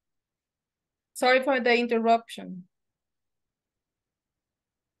 Sorry for the interruption.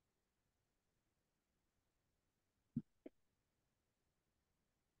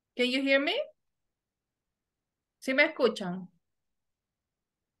 Can you hear me? ¿Sí me escuchan?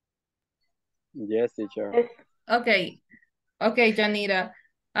 Yes, teacher. Okay, Janira.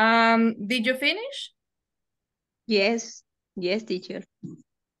 Did you finish? Yes, teacher.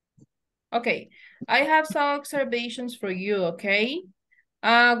 Okay, I have some observations for you, okay?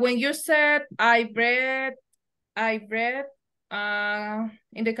 When you said I read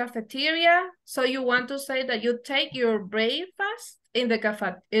in the cafeteria, so you want to say that you take your breakfast in the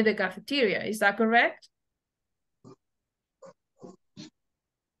cafeteria, is that correct?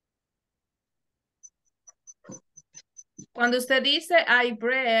 Cuando usted dice I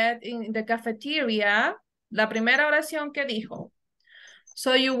read in the cafeteria, la primera oración que dijo.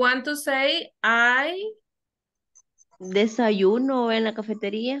 So you want to say I Desayuno en la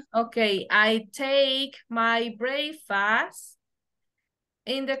cafetería. okay, I take my breakfast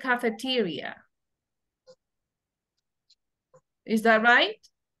in the cafeteria. Is that right?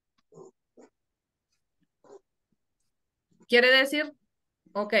 Quiere decir,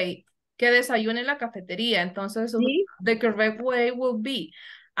 okay, que desayune en la cafetería. Entonces, ¿Sí? the correct way will be,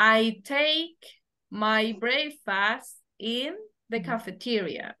 I take my breakfast in the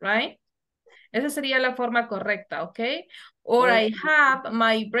cafeteria, right? Esa sería la forma correcta, okay? Or Okay. I have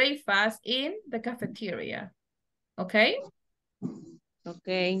my breakfast in the cafeteria, okay?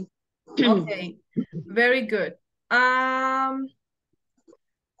 Okay. Okay, very good. The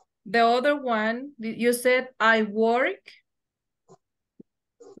other one, you said I work.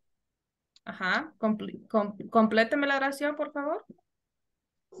 Ajá, compléteme la oración, por favor.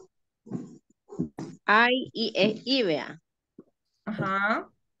 I, vea. Ajá,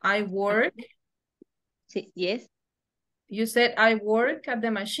 I work. Sí, yes. You said I work at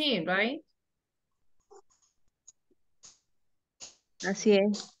the machine, right? Así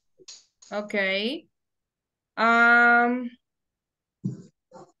es. Okay.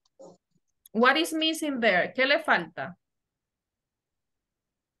 What is missing there? ¿Qué le falta?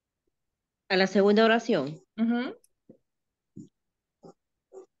 A la segunda oración.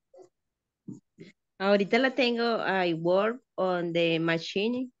 Ahorita la tengo, I work on the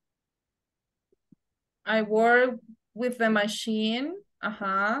machine. I work with the machine.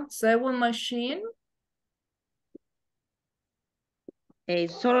 Sewing machine.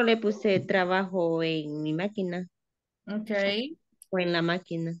 Solo le puse trabajo en mi máquina. Okay. O en la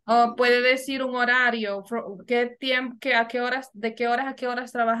máquina. O puede decir un horario. ¿Qué tiempo, a qué horas, de qué horas a qué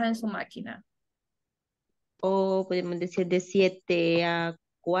horas trabaja en su máquina? O podemos decir de 7 a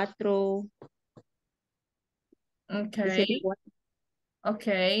 4. Okay.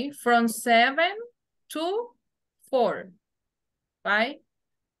 Okay. From 7 to 4. Right?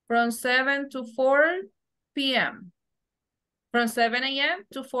 From 7 to 4 p.m. From 7 a.m.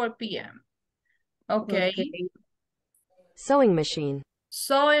 to 4 p.m. Okay. Sewing machine.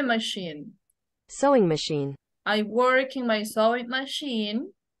 Sewing machine. Sewing machine. I work in my sewing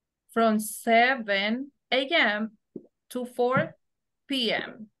machine from 7 a.m. to 4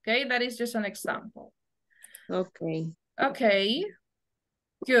 p.m. Okay, that is just an example. Okay. Okay,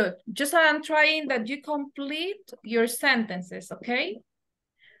 good. Just I'm trying that you complete your sentences, okay?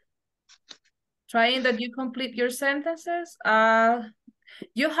 Trying that you complete your sentences.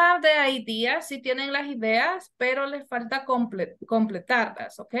 You have the ideas, si tienen las ideas, pero les falta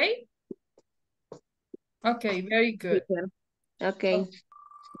completarlas, okay? Okay, very good. Okay.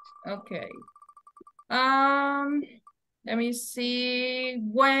 Okay. Let me see.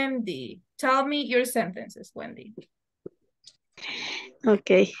 Wendy, tell me your sentences, Wendy.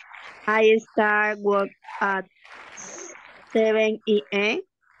 Okay. I start work at 7 a.m.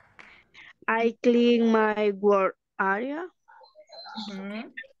 I clean my work area.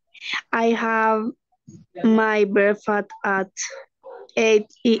 I have my breakfast at 8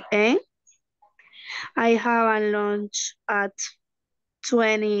 a.m. I have a lunch at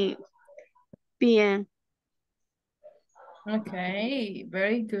 20 p.m. Okay,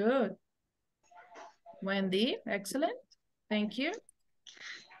 very good. Wendy, excellent. Thank you.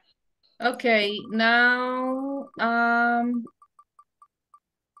 Okay, now,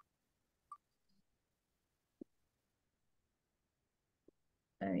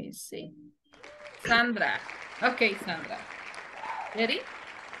 let me see. Sandra. Okay, Sandra. Ready?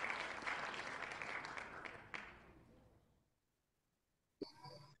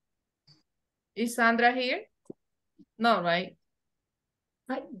 Is Sandra here? No, right?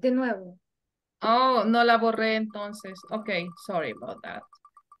 Ay, de nuevo. Oh, no la borré entonces. Okay, sorry about that.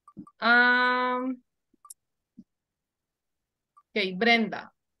 Okay,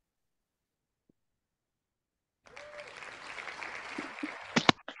 Brenda.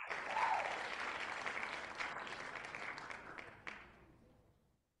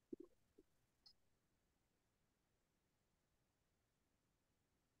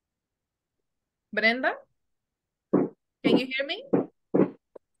 Brenda? Can you hear me?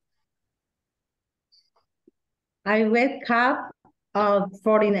 I wake up at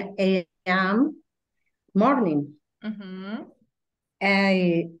 4 a.m. morning.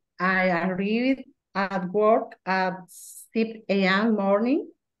 I arrive at work at 6 a.m. morning.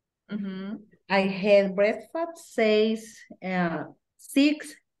 I had breakfast, says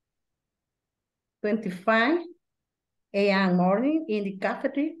 6:25 a.m. morning in the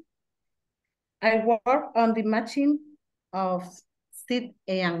cafeteria. I work on the machine of 6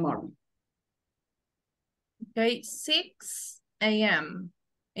 a.m. morning. Okay, 6 a.m.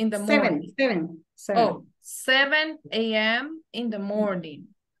 in the morning. 7. Oh, 7 a.m. in the morning.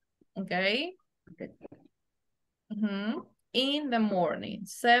 Okay. In the morning.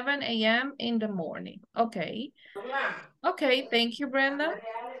 7 a.m. in the morning. Okay. Okay, thank you, Brenda.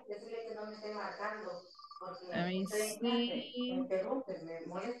 Let me see.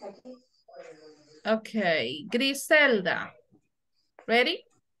 Okay, Griselda. Ready?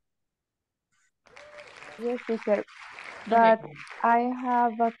 Yes, teacher. But okay. I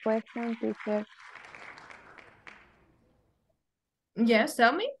have a question, teacher. Yes,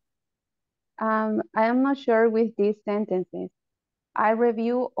 tell me. I am not sure with these sentences. I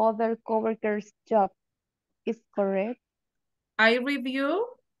review other coworkers' job. Is correct? I review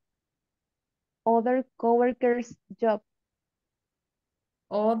other coworkers' job.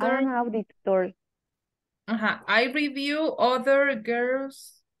 Other. I'm an auditor. I review other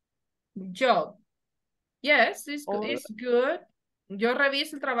girls' job. Yes, it's good. Yo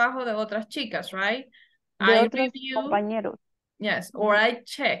reviso el trabajo de otras chicas, right? De I otros review. compañeros. Yes, or I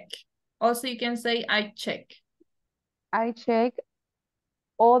check. Also, you can say I check. I check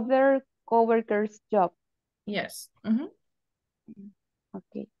other coworkers' job. Yes.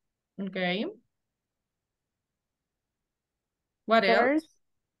 Okay. Okay. What else?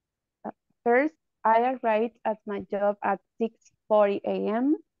 First, I arrived at my job at 6:40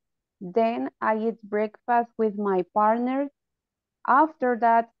 a.m. Then I eat breakfast with my partner. After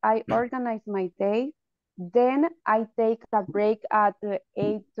that, I organize my day. Then I take a break at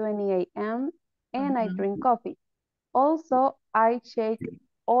 8:20 a.m. and I drink coffee. Also, I check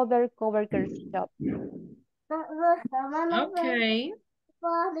other coworkers' jobs. Okay.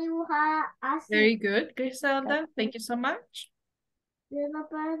 Very good, Griselda. Thank you so much.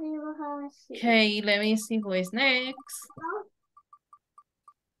 Okay, let me see who is next.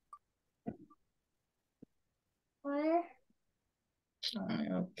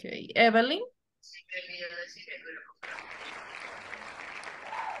 Okay, Evelyn.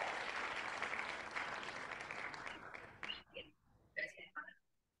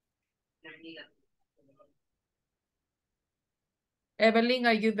 Evelyn,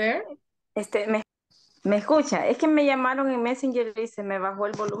 are you there? Me escucha, es que me llamaron en Messenger y se me bajó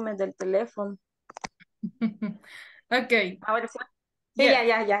el volumen del teléfono. Okay. Ahora sí. Sí,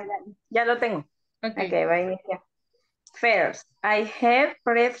 ya lo tengo. Okay, va a iniciar. First, I have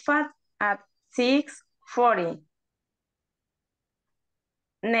breakfast at 6:40.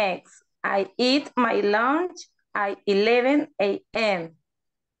 Next, I eat my lunch at 11 a.m.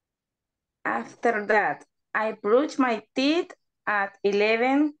 After that, I brush my teeth at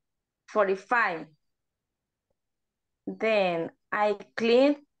 11:45. Then I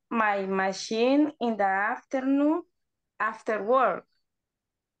clean my machine in the afternoon after work.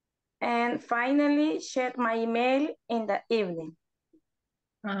 And finally, check my email in the evening.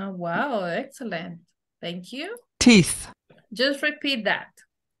 Wow, excellent. Thank you. Teeth. Just repeat that.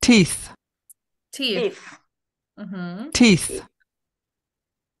 Teeth. Teeth. Teeth.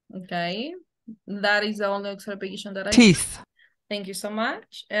 Okay. That is the only observation that I Teeth. have. Thank you so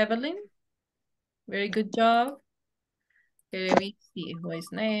much, Evelyn. Very good job. Okay, let me see who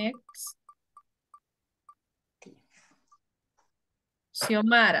is next.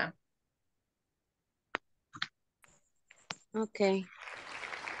 Xiomara. Okay.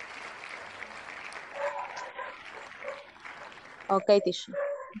 Okay, teacher.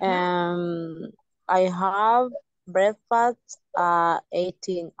 I have breakfast at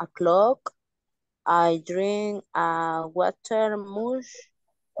 18 o'clock. I drink water mush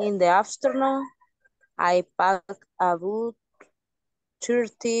in the afternoon. I pack about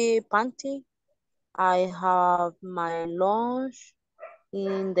 30 panty. I have my lunch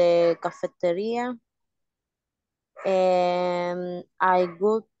in the cafeteria. And I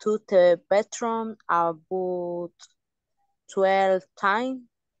go to the bathroom about 12 times.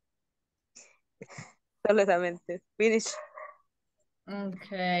 Solamente. Finish.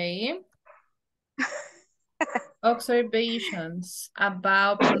 Okay. Observations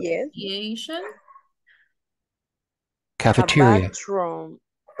about pronunciation. Cafeteria. Bathroom.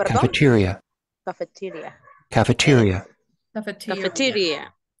 Cafeteria. Cafeteria. Cafeteria. Cafeteria.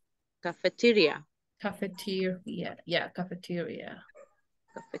 Cafeteria. Cafeteria. Yeah, cafeteria.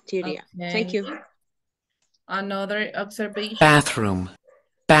 Cafeteria. Okay. Thank you. Another observation. Bathroom.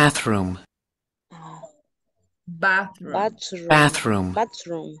 Bathroom. Bathroom. Bathroom.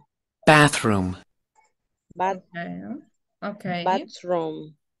 Bathroom. Bathroom. Okay.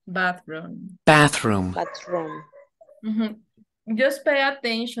 Bathroom. Bathroom. Bathroom. Bathroom. Just pay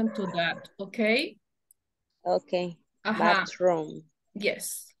attention to that, okay? Okay. Bathroom.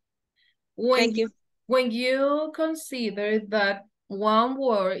 Yes. Thank you. When you consider that one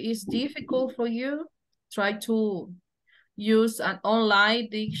word is difficult for you, try to use an online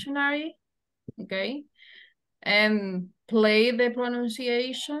dictionary, okay? And play the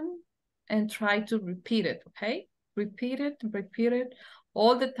pronunciation and try to repeat it, okay? Repeat it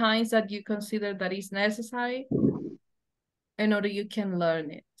all the times that you consider that is necessary in order you can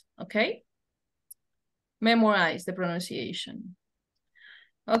learn it, okay? Memorize the pronunciation.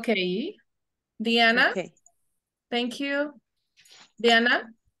 Okay, Diana? Okay. Thank you. Diana?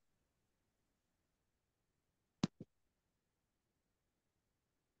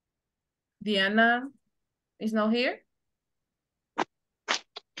 Diana is not here?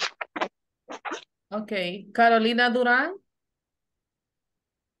 Okay, Carolina Duran?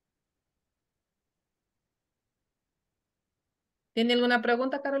 ¿Tiene alguna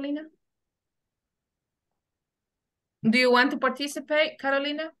pregunta, Carolina? Do you want to participate,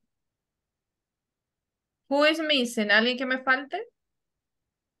 Carolina? Who is missing? ¿Alguien que me falte?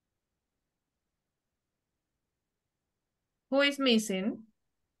 Who is missing?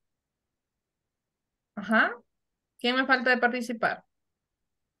 Ajá. ¿Quién me falta de participar?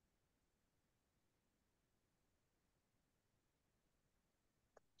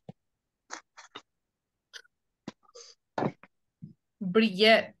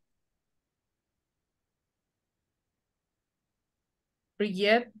 Brigitte.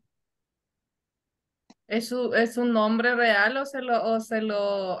 Brigitte, ¿Es un nombre real o se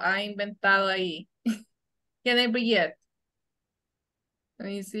lo ha inventado ahí? ¿Quién es Bridget? Let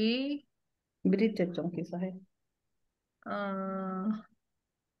me see. Bridgerton, quizás es. Ah,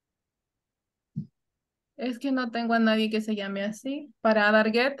 es que no tengo a nadie que se llame así. ¿Para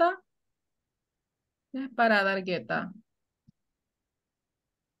Dargueta? Es para Dargueta.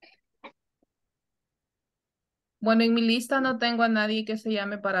 Bueno, en mi lista no tengo a nadie que se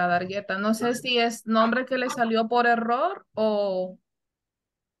llame para Dargueta. No sé si es nombre que le salió por error o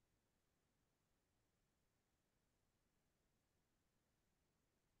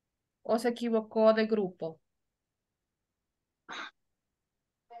se equivocó de grupo.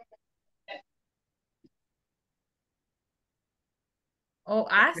 O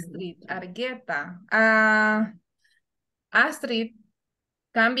Astrid, Argueta. Ah, Astrid,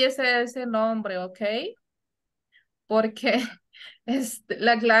 cámbiese ese nombre, ¿ok? Porque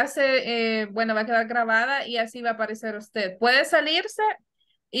la clase, bueno, va a quedar grabada y así va a aparecer usted. Puede salirse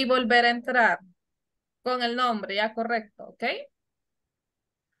y volver a entrar con el nombre ya correcto, ¿ok?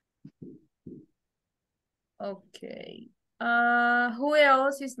 Ok. Who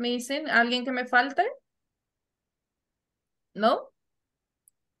else is missing? ¿Alguien que me falte? No?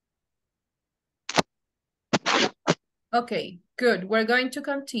 Okay, good. We're going to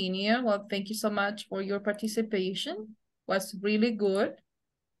continue. Well, thank you so much for your participation. Was really good.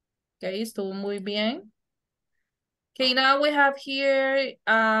 Okay, estuvo muy bien. Okay, now we have here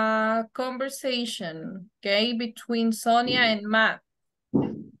a conversation, okay, between Sonia and Matt.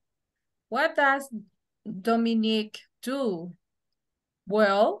 What does Dominique do?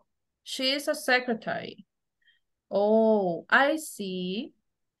 Well, she is a secretary. Oh, I see.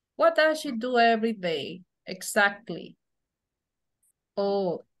 What does she do every day? Exactly.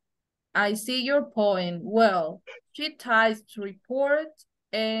 Oh, I see your point. Well, she types reports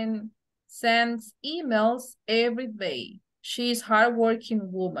and sends emails every day. She's a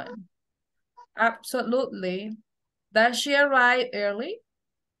hardworking woman. Absolutely. Does she arrive early?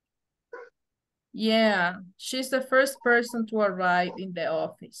 Yeah, she's the first person to arrive in the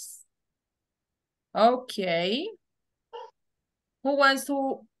office. Okay. Who wants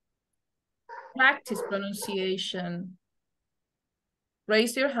to practice pronunciation?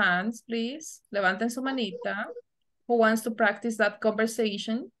 Raise your hands, please. Levanten su manita. Who wants to practice that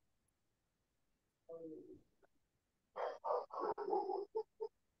conversation?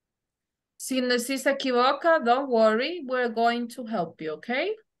 Si se equivoca, don't worry. We're going to help you,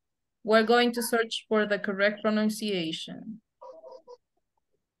 okay? We're going to search for the correct pronunciation.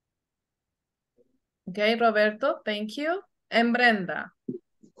 Okay, Roberto, thank you. And Brenda.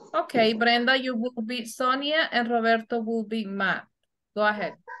 Okay, Brenda, you will be Sonia and Roberto will be Matt. Go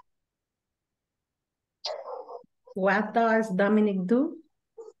ahead. What does Dominic do?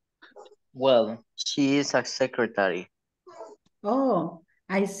 Well, she is a secretary. Oh,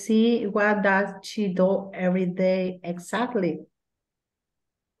 I see. What does she do every day exactly?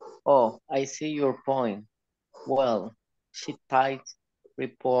 Oh, I see your point. Well, she types,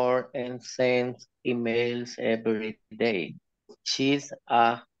 reports, and sends emails every day. She's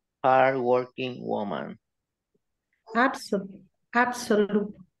a hard-working woman. Absolutely.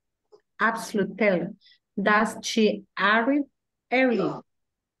 Absolutely. Does she arrive early?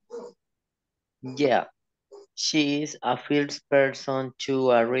 Yeah, she is a first person to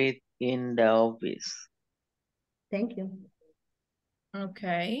arrive in the office. Thank you.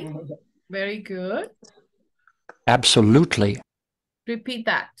 Okay, very good. Absolutely. Repeat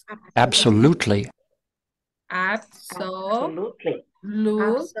that. Absolutely. Absolutely.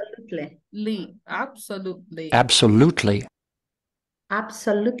 Absolutely. Absolutely. Absolutely.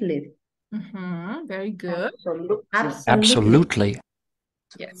 Absolutely. Very good. Absolutely.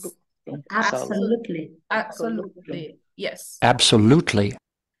 Yes. Absolutely. Absolutely. Yes. Absolutely.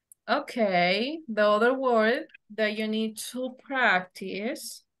 Okay. The other word that you need to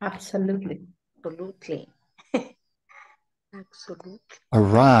practice. Absolutely. Absolutely. Absolutely.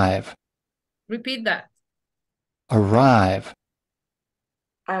 Arrive. Repeat that. Arrive.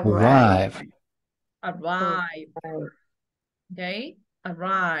 Arrive. Arrive. Okay.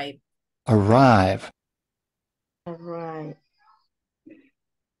 Arrive. Arrive. Arrive.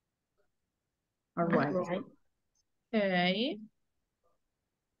 All right. Okay.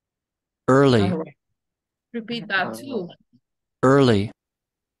 Early. Repeat that too. Early.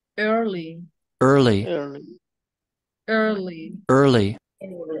 Early. Early. Early. Early.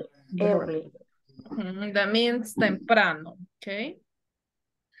 Early. That means temprano. Okay.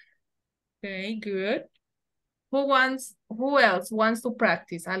 Okay, good. Who else wants to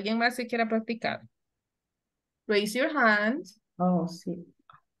practice? ¿Alguien más que quiera practicar? Raise your hand. Oh, sí.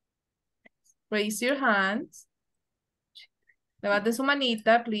 Raise your hands. Levante su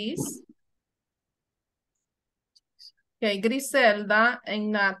manita, please. Okay, Griselda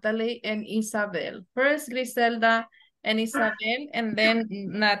and Natalie and Isabel. First Griselda and Isabel and then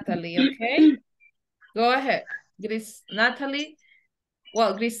Natalie, okay? Go ahead. Natalie,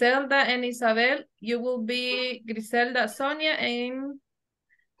 well, Griselda and Isabel, you will be Griselda, Sonia, and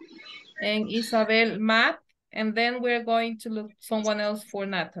Isabel, Matt, and then we're going to look someone else for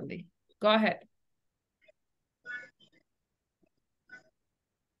Natalie. Go ahead.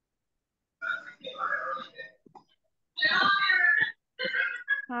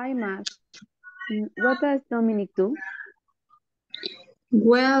 Hi, Matt. What does Dominic do?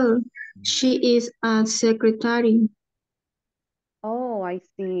 Well, she is a secretary. Oh, I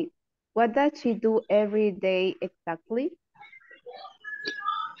see. What does she do every day exactly?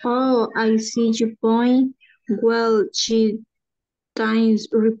 Oh, I see your point. Well, she times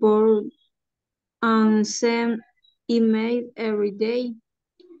report and send email every day.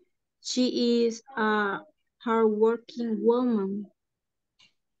 She is a hardworking woman.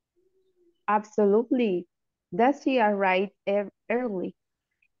 Absolutely. Does she arrive early?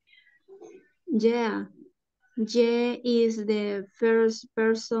 Yeah, Jay is the first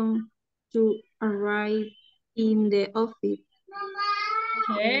person to arrive in the office.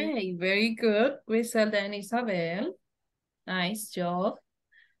 Okay, very good. Griselda and Isabel. Nice job.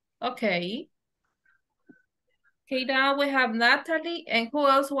 Okay. Okay, now we have Natalie. And who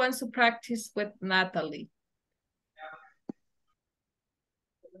else wants to practice with Natalie?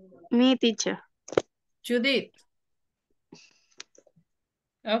 Me, teacher. Judith.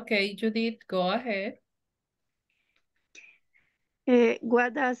 Okay, Judith, go ahead.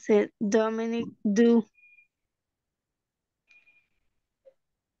 What does Dominic do?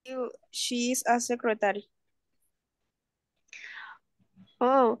 She is a secretary.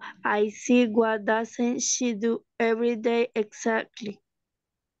 Oh, I see. What doesn't she do every day exactly?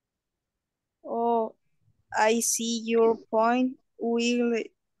 Oh, I see your point. Will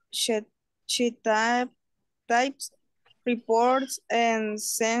types reports and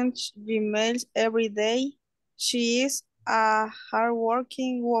sends emails every day. She is a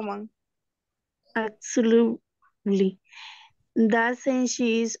hardworking woman. Absolutely. Doesn't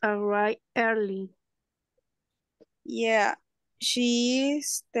she arrive early? Yeah, she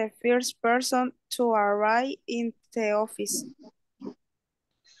is the first person to arrive in the office.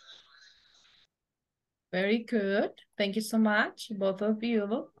 Very good. Thank you so much, both of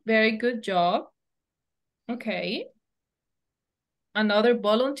you. Very good job. Okay. Another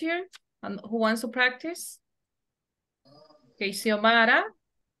volunteer who wants to practice? Okay, Xiomara.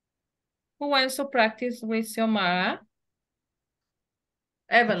 Who wants to practice with Xiomara?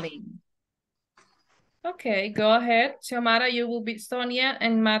 Evelyn. Okay, go ahead. Xiomara, you will be Sonia,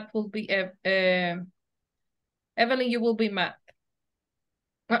 and Matt will be Evelyn, you will be Matt.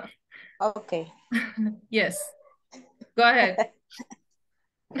 Okay. Yes. Go ahead.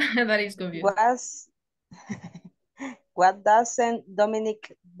 That is confusing. What doesn't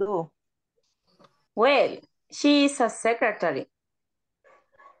Dominic do? Well, she is a secretary.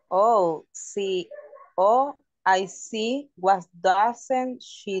 Oh, I see. What doesn't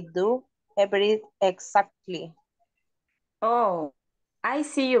she do every exactly? Oh, I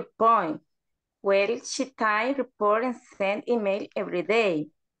see your point. Well, she type, report, and send email every day.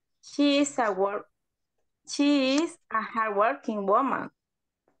 She is a hardworking woman.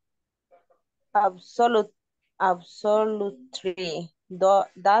 Absolutely.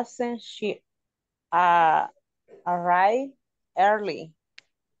 Doesn't she arrive early?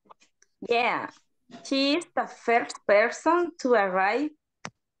 Yeah, she is the first person to arrive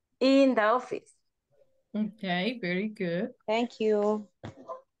in the office. Okay, very good. Thank you.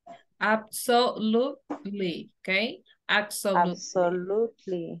 Absolutely. Okay. Absolutely.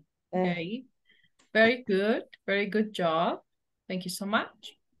 Absolutely. Okay. Very good. Very good job. Thank you so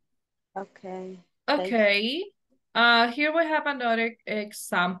much. Okay. Okay. Here we have another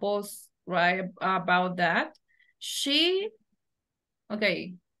examples, right, about that.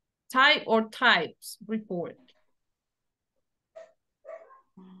 Okay, type or types report.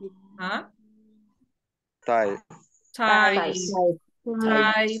 Huh? Type. Type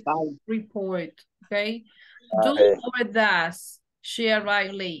report, okay? Do or does she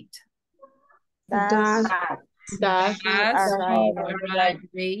arrive late? Does She arrive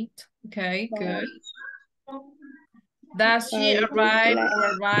late? Okay, good. Does she arrive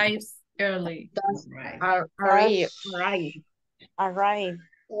or arrives early? Arrive.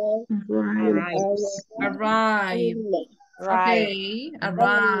 Okay,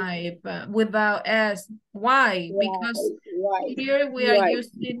 arrive without S. Why? Because here we are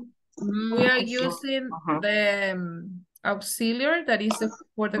using We are using the auxiliary, that is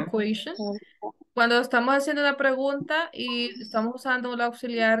for the question. Cuando estamos haciendo una pregunta y estamos usando un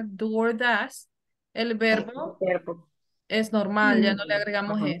auxiliar do or does, el verbo es normal, ya no le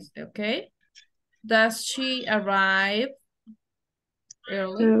agregamos este, ¿ok? Does she arrive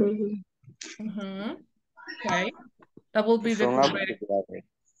early? Okay. That will be the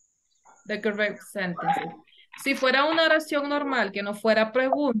correct sentence. Si fuera una oración normal que no fuera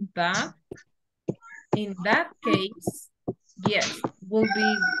pregunta, in that case, yes, will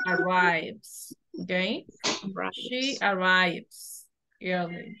be arrives. Okay. She arrives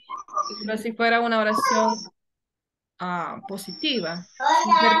early. Pero si fuera una oración positiva,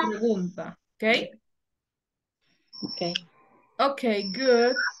 sin ser pregunta. Okay. Okay. Okay,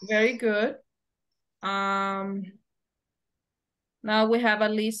 good. Very good. Now we have a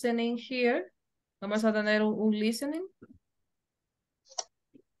listening here. Vamos a tener un listening.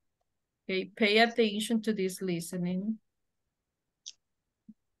 Okay, pay attention to this listening.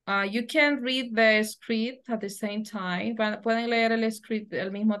 You can read the script at the same time. Pueden leer el script al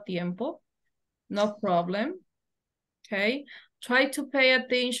mismo tiempo. No problem. Okay. Try to pay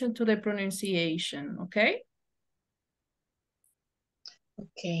attention to the pronunciation. Okay.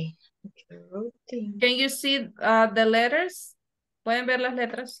 Okay. Can you see the letters? ¿Pueden ver las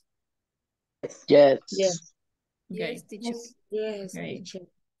letras? Yes. Yes. Okay. Yes, teacher. Yes, Okay. teacher.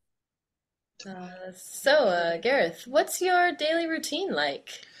 Gareth, what's your daily routine like?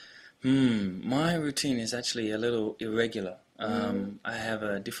 My routine is actually a little irregular. I have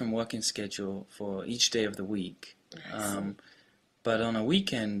a different working schedule for each day of the week. But on a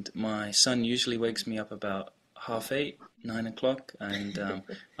weekend, my son usually wakes me up about 8:30, 9 o'clock, and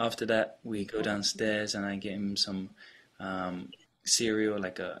after that we go downstairs and I get him some cereal,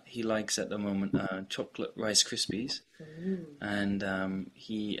 he likes at the moment chocolate Rice Krispies, and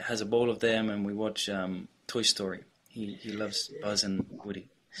he has a bowl of them, and we watch Toy Story. He loves Buzz and Woody.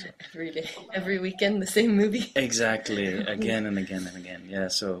 So. Every day, every weekend, the same movie. Exactly, again and again and again. Yeah,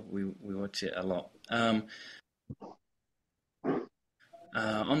 so we watch it a lot.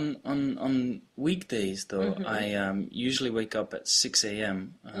 On weekdays though, I usually wake up at 6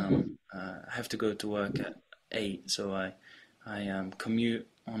 a.m. I have to go to work at 8, so I commute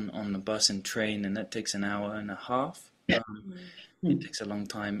on the bus and train, and that takes an hour and a half. It takes a long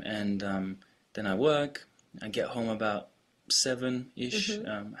time, and then I work. I get home about 7-ish,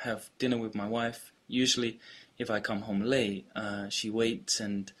 have dinner with my wife. Usually, if I come home late, she waits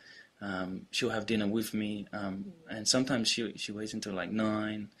and she'll have dinner with me, and sometimes she waits until like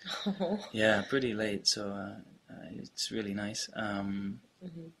 9. Yeah, pretty late, so it's really nice. Are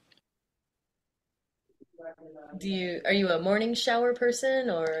you a morning shower person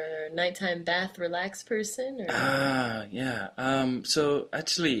or nighttime bath relax person? Or? Yeah. So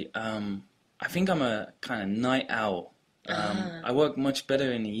actually, I think I'm a kind of night owl. I work much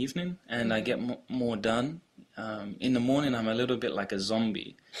better in the evening, and I get more done. In the morning, I'm a little bit like a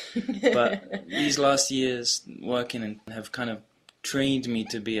zombie. But these last years working and have kind of trained me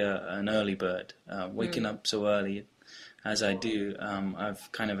to be an early bird. Waking up so early as I do,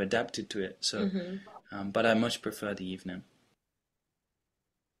 I've kind of adapted to it. So, but I much prefer the evening.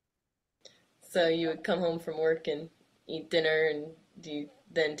 So you would come home from work and eat dinner, and do you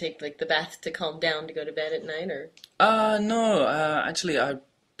then take like the bath to calm down to go to bed at night, or? No. Actually, I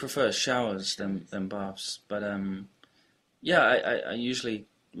prefer showers than baths. But yeah, I usually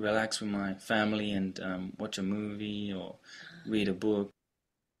relax with my family and watch a movie or read a book.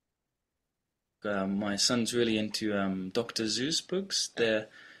 My son's really into Dr. Seuss books. They're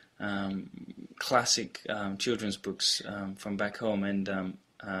classic children's books from back home, and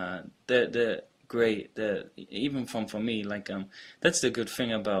they're great. They're even fun for me. That's the good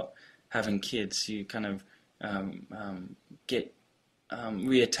thing about having kids. You kind of get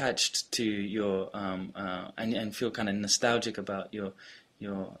reattached to your and feel kind of nostalgic about your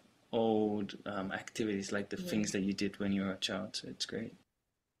old activities, like the things that you did when you were a child. So it's great.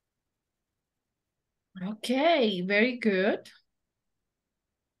 Okay, very good.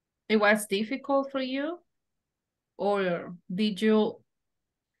 It was difficult for you, or did you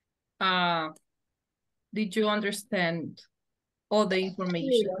understand all the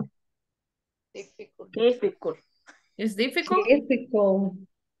information? Difficult. It's difficult? Difficult.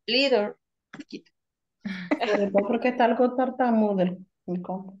 Leader. Pero yo creo que está algo tartamudo el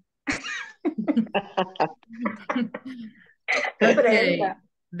compa. Okay.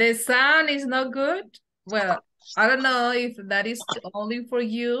 The sound is not good. Well, I don't know if that is only for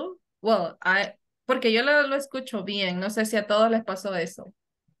you. Well, porque yo lo escucho bien. No sé si a todos les pasó eso.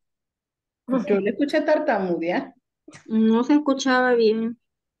 Yo le escuché tartamudear. No se escuchaba bien.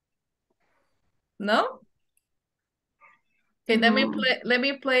 No? Okay, let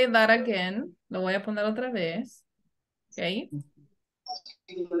me play that again. Lo voy a poner otra vez. Okay.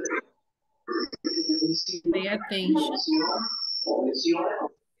 Pay attention.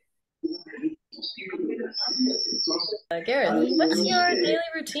 Gareth, what's your daily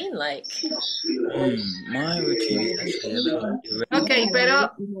routine like? My routine is actually a little irregular. Ok,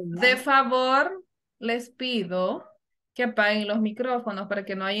 pero de favor les pido que apaguen los micrófonos para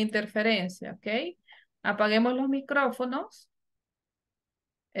que no haya interferencia, ¿ok? Apaguemos los micrófonos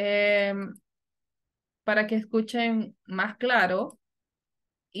para que escuchen más claro.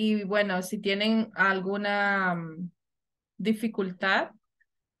 Y bueno, si tienen alguna dificultad,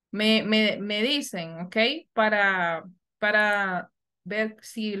 me dicen, ¿ok? Para ver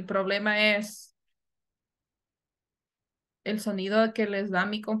si el problema es el sonido que les da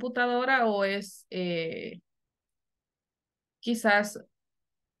mi computadora o es quizás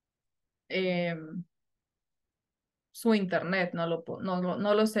su internet, no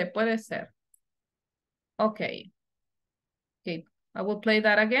lo sé, puede ser. Ok. Okay. I will play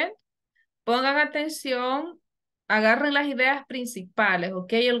that again. Pongan atención, agarren las ideas principales,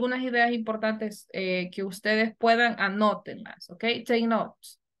 ok. Algunas ideas importantes que ustedes puedan, anótenlas, ok. Take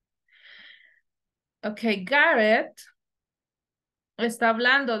notes. Ok, Garrett está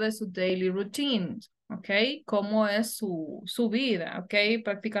hablando de su daily routine, ¿ok? Cómo es su vida, ¿ok?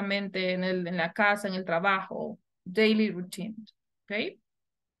 Prácticamente en la casa, en el trabajo, daily routine, ¿ok?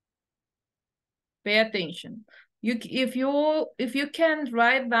 Pay attention. If you can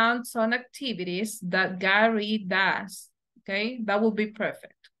write down some activities that Gary does, ¿ok? That would be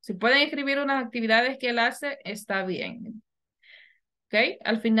perfect. Si pueden escribir unas actividades que él hace, está bien. ¿Ok?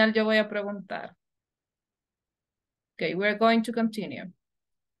 Al final yo voy a preguntar. Okay, we're going to continue.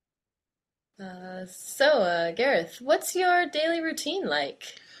 Gareth, what's your daily routine like?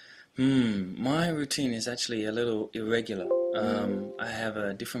 My routine is actually a little irregular. I have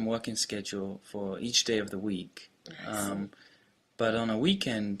a different working schedule for each day of the week. But on a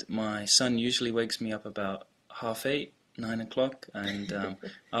weekend, my son usually wakes me up about 8:30, 9 o'clock, and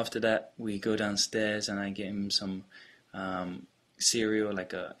after that we go downstairs and I get him some cereal,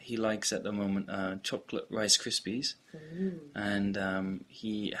 he likes at the moment chocolate Rice Krispies, and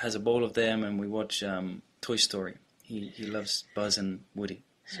he has a bowl of them, and we watch Toy Story. He loves Buzz and Woody.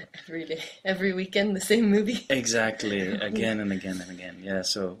 So. Every day, every weekend, the same movie. Exactly, again and again and again. Yeah,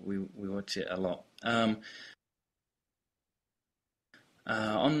 so we watch it a lot.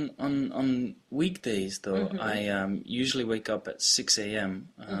 On weekdays though, I usually wake up at 6 a.m.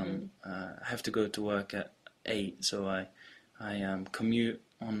 I have to go to work at 8, so I commute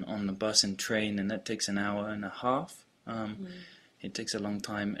on the bus and train, and that takes an hour and a half. It takes a long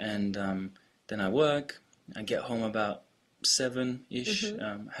time, and then I work. I get home about 7-ish,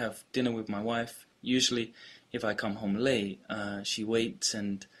 have dinner with my wife. Usually, if I come home late, she waits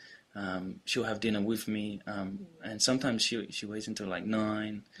and she'll have dinner with me, and sometimes she waits until like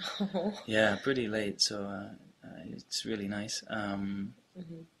 9. Yeah, pretty late, so it's really nice. Are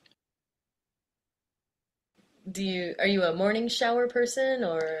you a morning shower person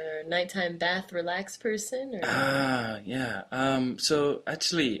or nighttime bath relax person? Or? Yeah. So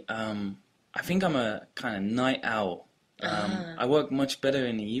actually, I think I'm a kind of night owl. I work much better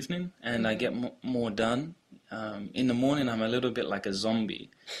in the evening, and I get more done. In the morning, I'm a little bit like a zombie.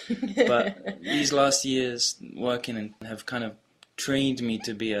 But these last years working have kind of trained me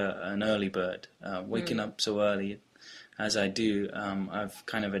to be an early bird. Waking up so early as I do, I've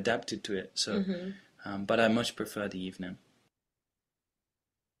kind of adapted to it. So, but I much prefer the evening.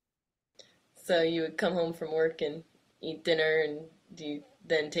 So you would come home from work and eat dinner, and do you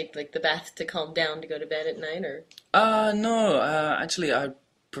then take like the bath to calm down to go to bed at night, or? No. Actually, I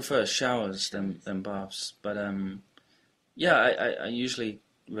prefer showers than baths. But yeah, I usually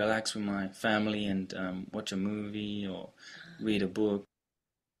relax with my family and watch a movie or read a book.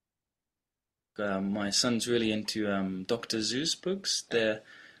 My son's really into Dr. Seuss books. They're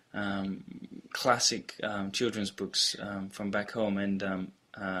classic children's books from back home, and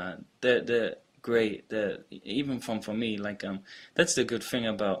they're great. They're even fun for me. That's the good thing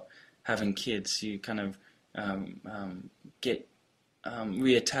about having kids. You kind of get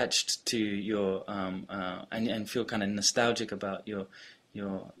reattached to your and feel kind of nostalgic about your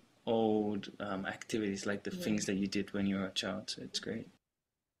old activities, like the things that you did when you were a child. So it's great.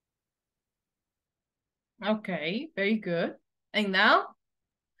 Okay, very good. And now,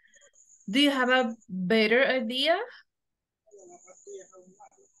 do you have a better idea?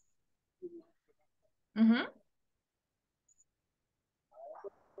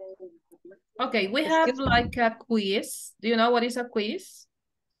 Okay, we have like a quiz. Do you know what is a quiz?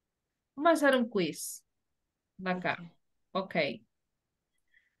 Vamos a hacer un quiz. Acá. Okay.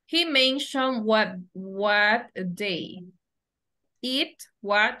 He mentioned what they eat,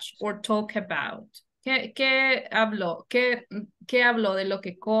 watch, or talk about. ¿Qué habló? ¿Qué habló? ¿De lo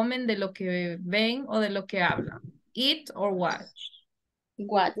que comen, de lo que ven o de lo que hablan? Eat or watch?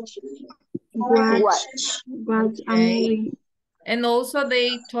 Watch. Watch a movie. And also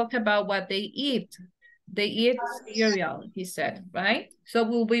they talk about what they eat. They eat cereal, he said, right? So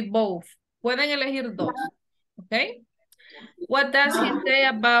will be both. Pueden elegir dos, okay? What does he say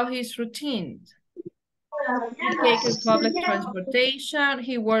about his routine? He takes public transportation,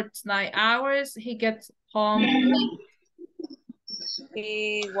 he works 9 hours, he gets home late.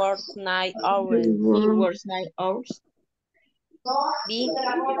 He works 9 hours. He works 9 hours. B.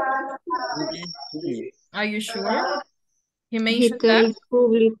 Are you sure? He He mentioned that? takes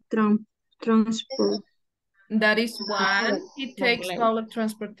public transport. That is one. He takes public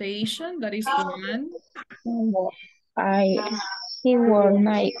transportation. That is one. He works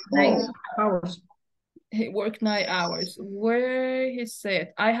 9 hours. He worked 9 hours. Where he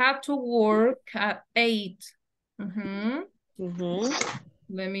said, I have to work at 8.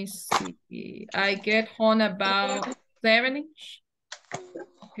 Let me see. I get home about 7-ish.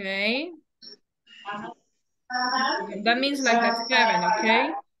 Okay. That means like at 7,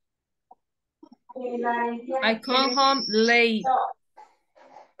 okay? I come home late.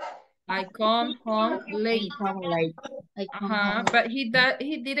 I come home late. But he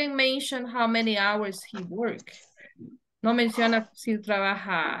didn't mention how many hours he worked. No menciona si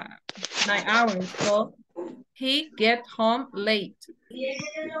trabaja 9 hours. So he get home late.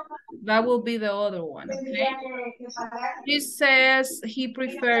 That will be the other one, okay? He says he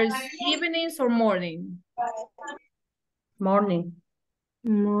prefers evenings or morning. Morning.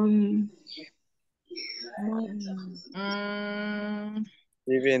 Morning.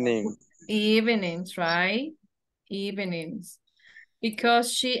 Evening. Evenings, right? Evenings.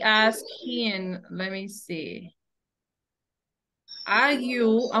 Because she asked him, let me see. Are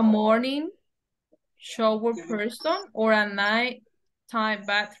you a morning shower person or a nighttime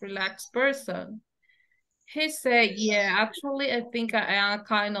bath relaxed person? He said, yeah, actually, I think I am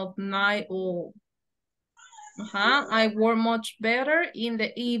kind of night owl. I work much better in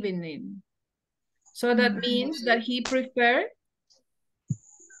the evening. So that means that he prefers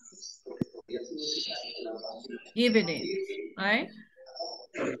evenings, right?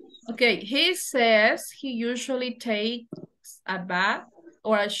 Okay, he says he usually takes a bath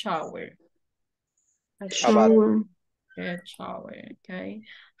or a shower. A shower. Okay, a shower, okay.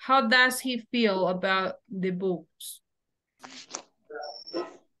 How does he feel about the books?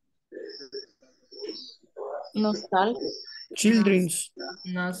 Nostalgic. Children's.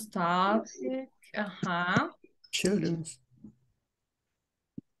 Nostalgic, Children's.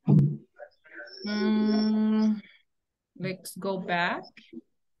 Let's go back.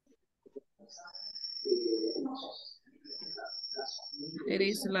 It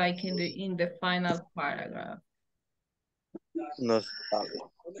is like in the final paragraph. Nostalgic.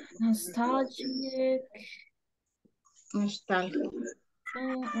 Nostalgic. Nostalgic.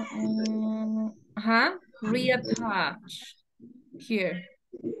 Reattach. Here.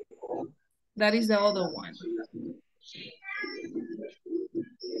 That is the other one.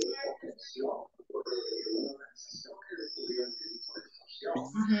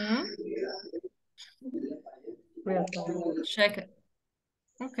 Check it.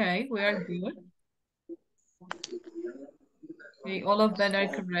 Okay, we are good. Okay, all of them are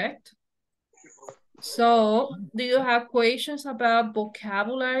correct. So, do you have questions about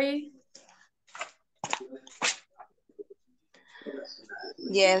vocabulary?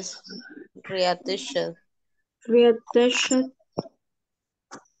 Yes. Reattach. Reattach.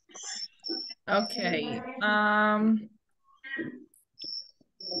 Okay.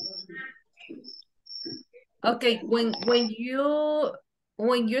 Okay, when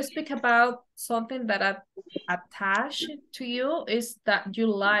you speak about something that attached to you, is that you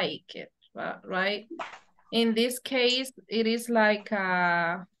like it, right? In this case, it is like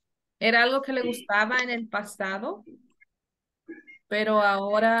era algo que le gustaba en el pasado, pero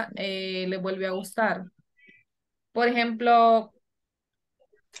ahora le vuelve a gustar. Por ejemplo,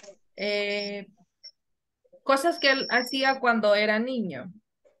 cosas que él hacía cuando era niño.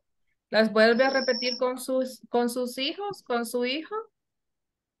 Las vuelve a repetir con sus hijos, con su hijo,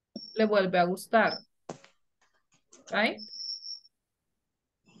 le vuelve a gustar. Right?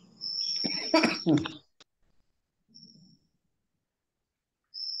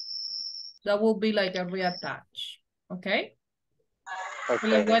 That will be like a reattach. Okay?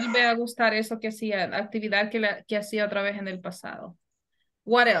 Le vuelve a gustar eso que hacía, la actividad que hacía otra vez en el pasado.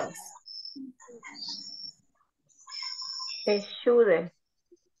 What else? Should.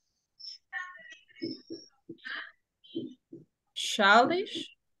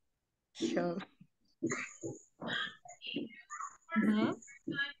 Childish? Sure.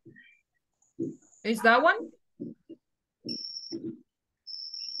 Is that one?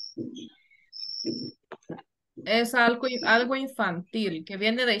 Es algo infantil, que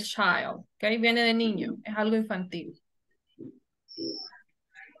viene de child, que viene de niño, es algo infantil.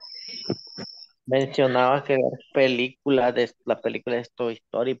 Mencionaba que ver películas de la película de Toy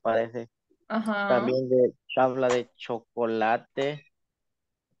Story parece. Ajá. También de tabla de chocolate,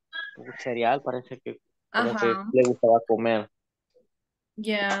 un cereal parece que como que Ajá. le gustaba comer.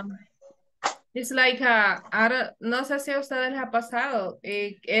 Yeah. It's like, no sé si a ustedes les ha pasado,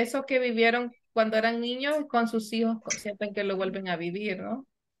 eso que vivieron cuando eran niños con sus hijos sienten que lo vuelven a vivir, ¿no?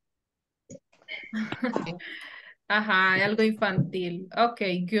 Ajá, algo infantil.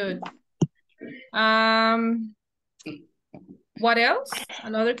 Okay, good. What else?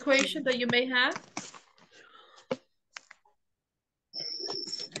 Another question that you may have?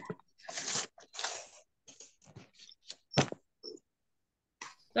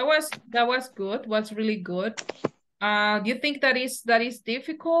 That was good. Was really good. Do you think that is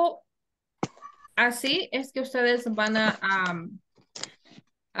difficult? Así es que ustedes van a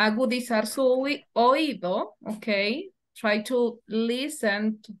agudizar su oído, okay? Try to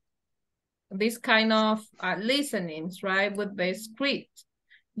listen to this kind of listenings, right? With the script.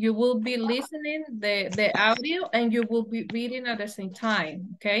 You will be listening the audio and you will be reading at the same time,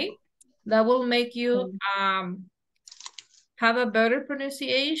 okay? That will make you have a better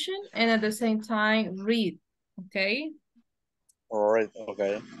pronunciation and at the same time read, okay? All right,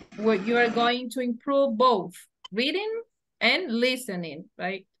 okay. Where you are going to improve both reading and listening,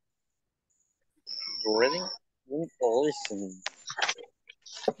 right? Reading and listening.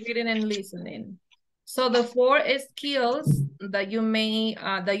 Reading and listening. So the 4 skills that you may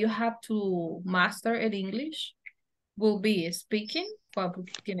that you have to master in English will be speaking,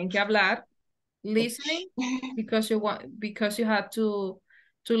 porque tienen que hablar, listening, because you have to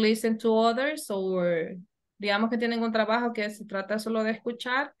listen to others, or digamos que tienen un trabajo que se trata solo de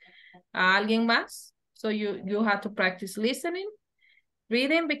escuchar a alguien más. So you have to practice listening,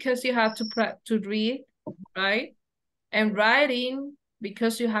 reading because you have to read, right? And writing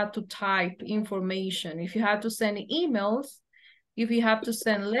because you have to type information. If you have to send emails, if you have to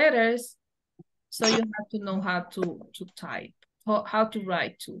send letters, so you have to know how to type, how to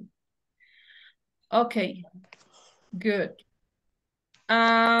write too. Okay, good.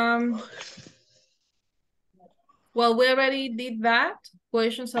 Well, we already did that.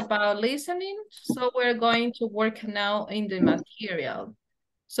 Questions about listening. So we're going to work now in the material.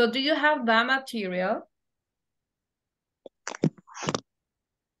 So do you have that material?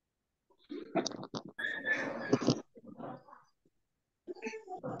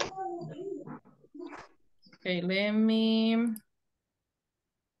 Okay, let me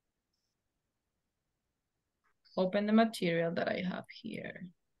open the material that I have here.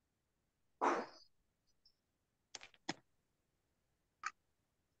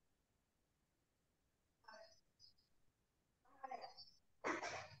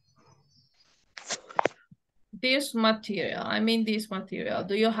 This material, this material,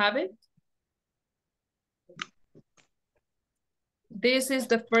 do you have it? This is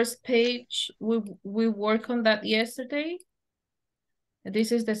the first page. We worked on that yesterday.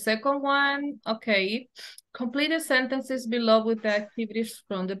 This is the second one. Okay. Complete the sentences below with the activities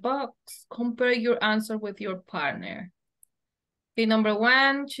from the box. Compare your answer with your partner. Okay, number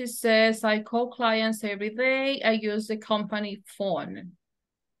 1, she says, I call clients every day. I use the company phone.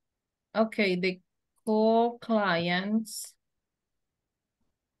 Okay, the call clients.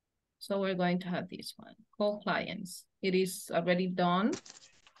 So we're going to have this one, call clients. It is already done.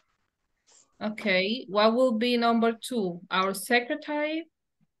 Okay, what will be number 2? Our secretary.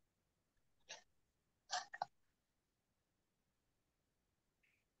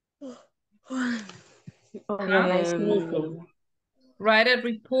 Organize meeting. Write a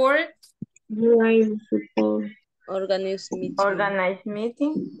report. Write report. Organize meeting. Organize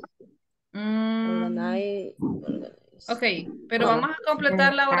meeting. Organize. Ok, pero vamos a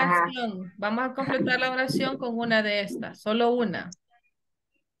completar la oración. Vamos a completar la oración con una de estas, solo una.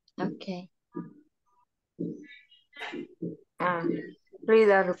 Ok. Read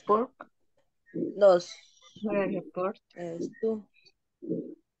a report. 2. Read a report. Two.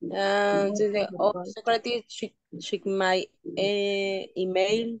 Secretary check my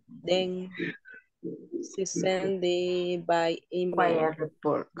email, then she send by email. By a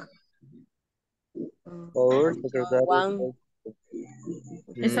report. Or secretary.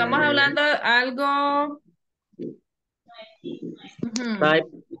 Estamos hablando algo.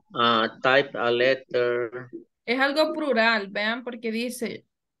 Type a letter. Es algo plural, vean, porque dice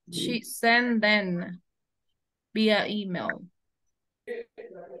she sent them via email.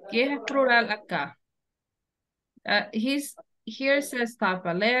 ¿Qué es plural acá? Here says type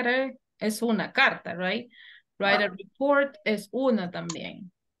a letter, es una carta, right? Write a report es una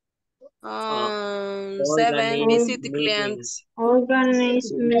también. 7 visit clients.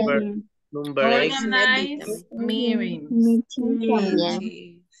 Organize meeting. Organize meetings.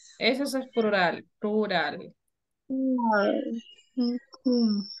 También. Eso es plural, plural.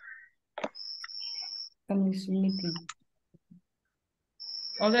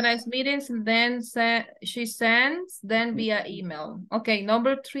 Organize meetings, then she sends, then via email. Okay,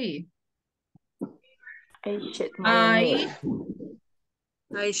 number 3. I check my email.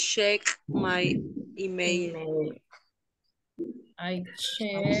 I check my email. I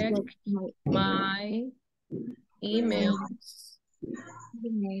check my emails.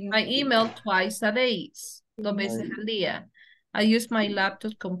 I email twice a day. 2 veces al día. I use my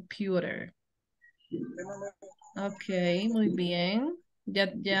laptop computer. Okay, muy bien.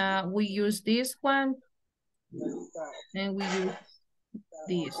 Ya, we use this one. And we use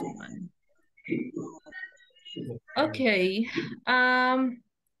this one. Okay.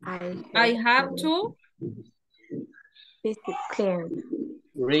 I have to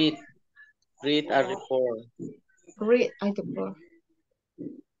Read a report. Read a report.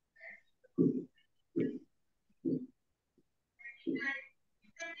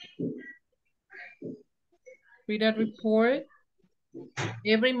 read a report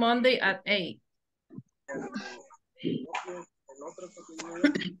every Monday at 8.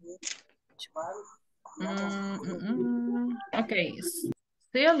 Okay,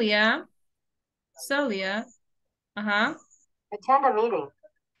 Celia. Attend a meeting.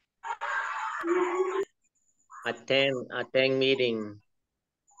 Attend meeting.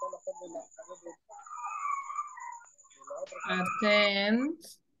 Attend.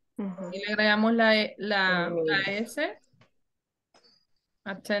 Y le agregamos la S.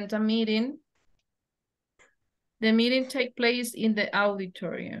 Attend a meeting. The meeting takes place in the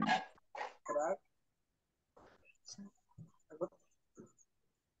auditorium.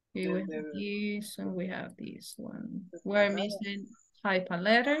 Okay, we have this and we have this one. We're missing type a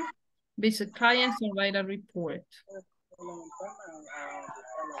letter, visit clients, and write a report.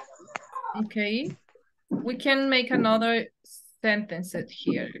 Okay, we can make another sentence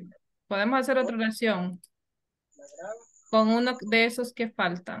here. Podemos hacer otra oración con uno de esos que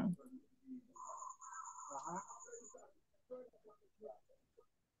faltan.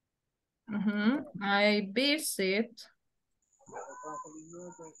 I visit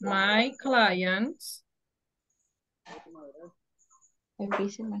my clients.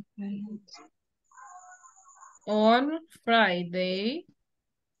 On Fridays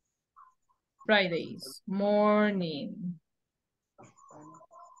morning.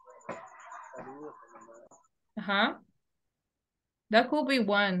 That could be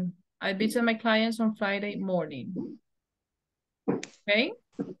one. I visit my clients on Friday morning. Okay.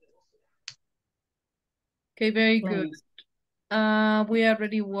 Okay, very good. We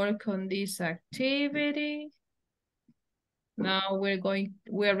already work on this activity. Now we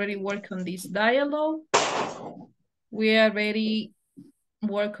already work on this dialogue. We already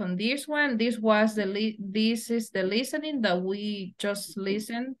work on this one. This is the listening that we just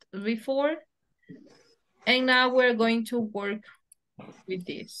listened before. And now we're going to work with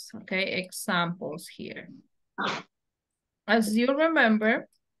this, okay? Examples here. As you remember,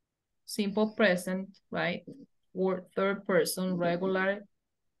 simple present, right? Or third person, regular.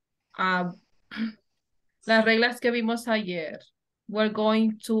 Las reglas que vimos ayer. We're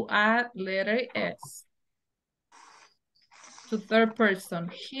going to add letter S to third person.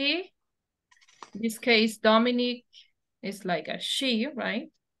 He, in this case, Dominic is like a she,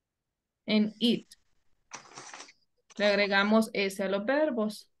 right? And it. Le agregamos S a los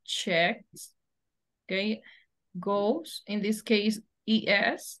verbos. Checks, okay? Goes, in this case,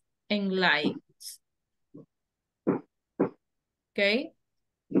 ES, and likes. Okay?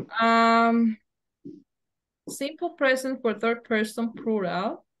 Simple present for third person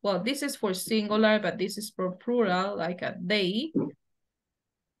plural. Well, this is for singular, but this is for plural, like a they.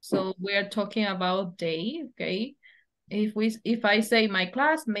 So we are talking about they, okay? If I say my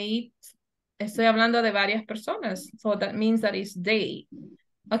classmates, estoy hablando de varias personas. So that means that it's they.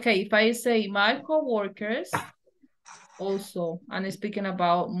 Okay, if I say my coworkers, also, I'm speaking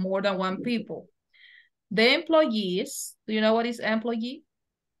about more than one people. The employees, do you know what is employee?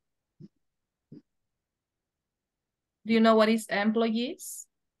 Do Do you know what is employees?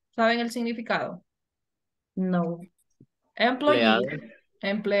 ¿Saben el significado? No. Employees,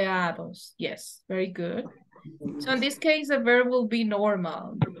 empleados. Yes, very good. So in this case, the verb will be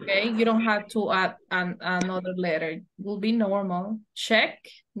normal, okay? You don't have to add another letter. It will be normal. Check,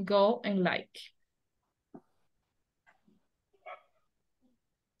 go, and like.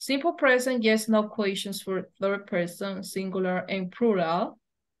 Simple present, yes, no questions for third person, singular, and plural,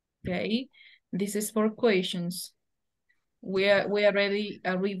 okay? This is for questions. We already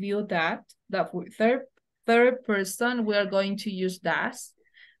reviewed that for third person, we are going to use does.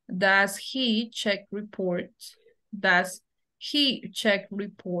 Does he check report? Does he check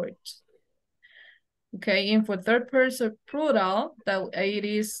report? Okay, and for third person plural, that it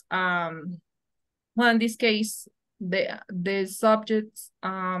is well, in this case, the subjects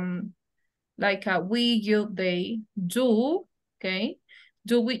like we, you, they, do, okay?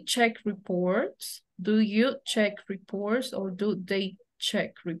 Do we check reports? Do you check reports, or do they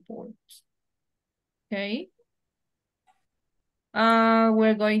check reports? Okay.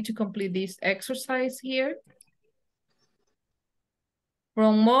 We're going to complete this exercise here.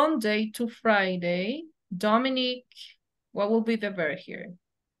 From Monday to Friday, Dominic, what will be the verb here?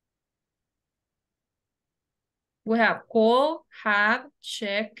 We have call, have,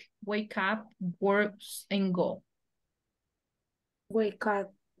 check, wake up, works, and go. Wake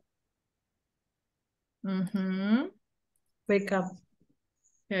up. Mm-hmm. Wake up.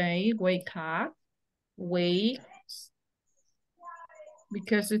 Okay, wake up, wakes,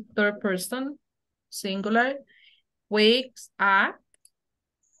 because it's third person, singular, wakes up.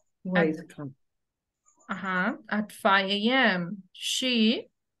 Wake up. At 5 a.m. She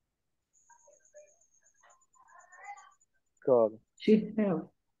Go. She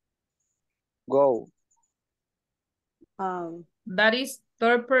help. Go. That is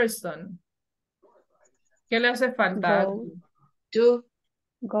third person. ¿Qué le hace falta? Go. Do.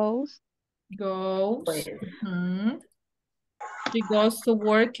 Goes. Goes. She goes to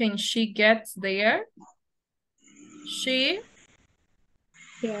work and she gets there. She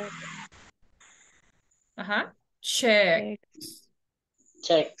Check.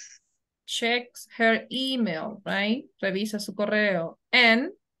 Checks. Checks her email, right? Revisa su correo.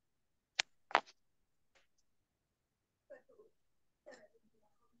 And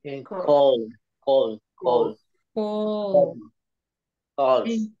Call.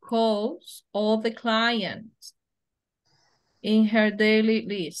 And calls all the clients in her daily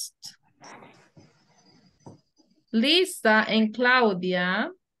list. Lisa and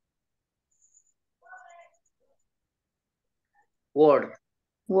Claudia Work.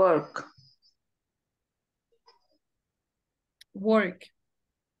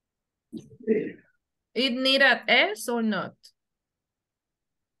 It need an S or not?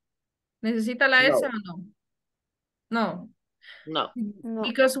 ¿Necesita la S o no? No. No.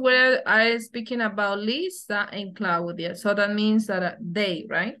 Because we're speaking about Lisa and Claudia. So that means that they,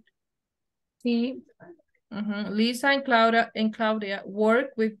 right? Sí. Lisa and Claudia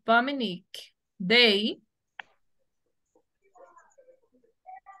work with Dominique. They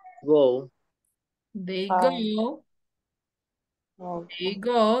Go. They go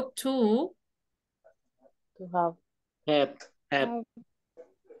to have.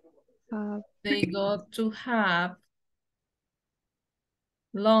 They go to have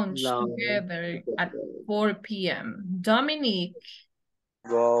lunch together at 4 p.m. Dominique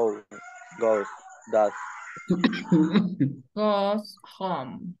Goes. Does. goes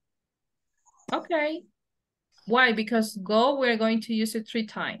home. Okay. Why? Because go, we're going to use it 3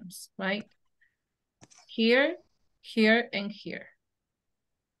 times, right? Here, here, and here.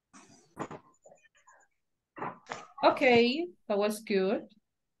 Okay, that was good.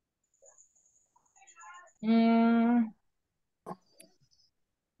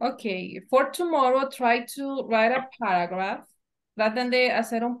 Okay, for tomorrow, try to write a paragraph. Traten de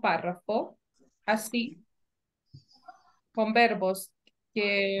hacer un párrafo, así, con verbos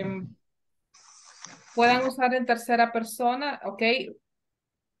que puedan usar en tercera persona, ok?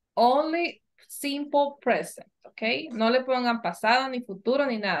 Only simple present, ok? No le pongan pasado, ni futuro,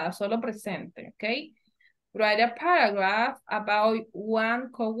 ni nada, solo presente, ok? Write a paragraph about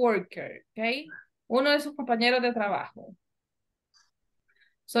one coworker, ok? Uno de sus compañeros de trabajo.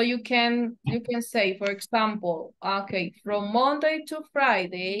 So you can say, for example, okay, from Monday to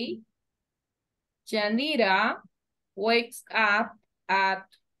Friday, Janita wakes up at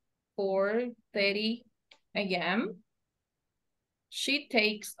 4:30 a.m. She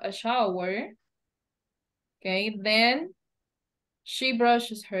takes a shower. Okay, then she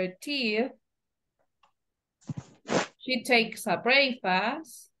brushes her teeth. She takes a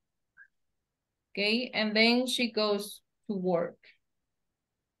breakfast. Okay, and then she goes to work.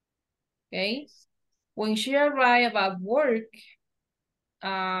 Okay. When she arrived at work,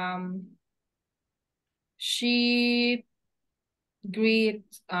 she greet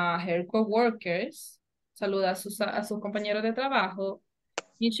her coworkers, saluda a sus compañeros de trabajo,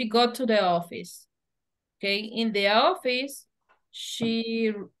 and she got to the office. Okay, in the office,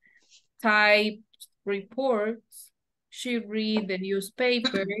 she typed reports, she read the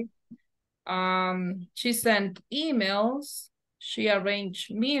newspaper, she sent emails, she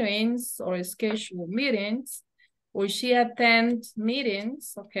arranged meetings or scheduled meetings, or she attends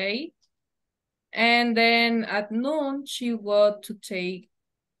meetings, okay? And then at noon, she goes to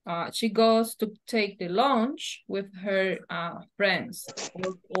take the lunch with her friends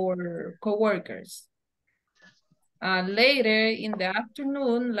or coworkers. Later in the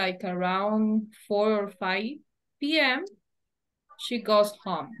afternoon, like around 4 or 5 p.m., she goes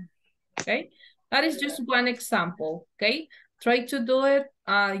home, okay? That is just one example, okay? Try to do it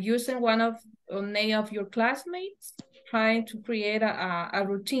using one of any of your classmates, trying to create a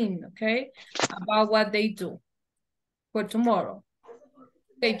routine, okay? About what they do for tomorrow.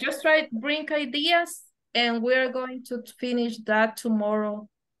 Okay, just try to bring ideas and we're going to finish that tomorrow.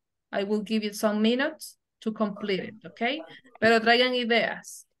 I will give you some minutes to complete it, okay? Pero traigan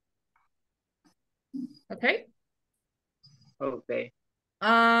ideas. Okay? Okay.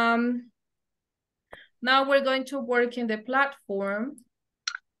 Now we're going to work in the platform.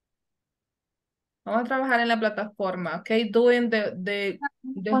 Vamos a trabajar en la plataforma, okay? Doing the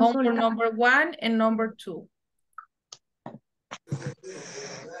homework number 1 and number 2.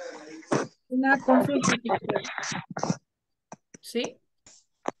 Una consulta, teacher. ¿Sí?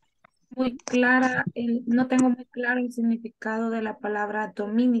 Muy clara, no tengo muy claro el significado de la palabra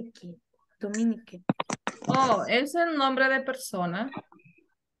Dominique. Dominique. Oh, es el nombre de persona.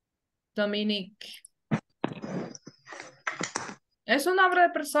 Dominique. Es un nombre de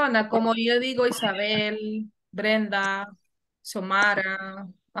persona, como yo digo Isabel, Brenda, Xiomara,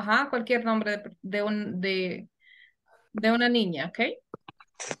 ajá, cualquier nombre de una niña, ¿ok?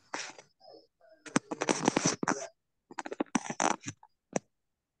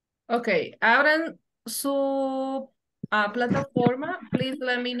 Ok, abran su plataforma. Please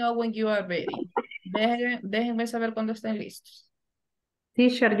let me know when you are ready. Déjenme saber cuando estén listos.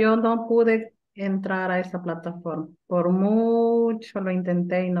 Teacher, yo no pude entrar a esa plataforma. Por mucho lo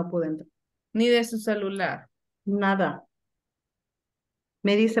intenté y no pude entrar. Ni de su celular. Nada.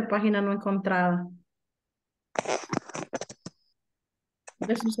 Me dice página no encontrada.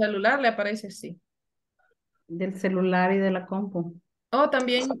 De su celular le aparece así. Del celular y de la compu. Oh,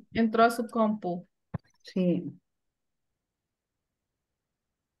 también entró a su compu. Sí.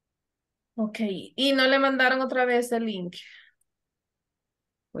 Ok, y no le mandaron otra vez el link.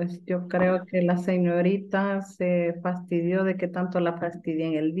 Pues yo creo que la señorita se fastidió de que tanto la fastidié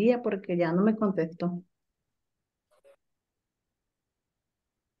en el día porque ya no me contestó.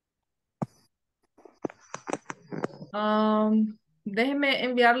 Déjeme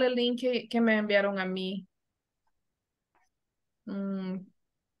enviarle el link que me enviaron a mí.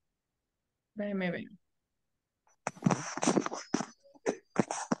 Déjeme ver.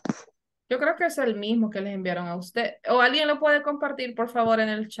 Yo creo que es el mismo que les enviaron a usted. O alguien lo puede compartir, por favor, en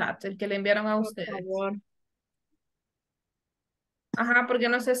el chat, el que le enviaron a Por ustedes. favor. Ajá, porque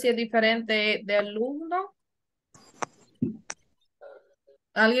no sé si es diferente de alumno.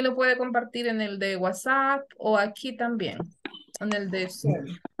 Alguien lo puede compartir en el de WhatsApp o aquí también, en el de Zoom.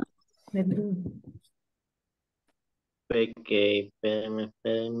 Ok, espérame.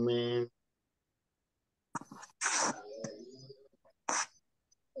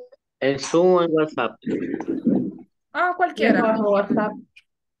 ¿En Zoom o en WhatsApp? Ah, cualquiera. Bajo WhatsApp.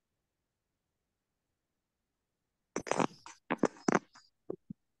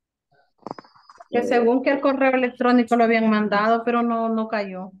 Que según que el correo electrónico lo habían mandado, pero no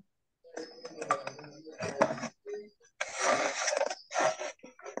cayó.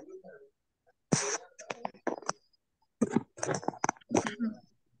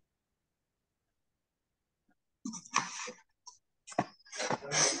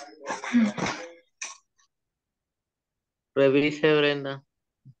 Revise, Brenda.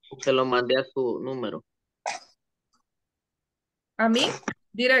 Se lo mandé a su número. ¿A mí?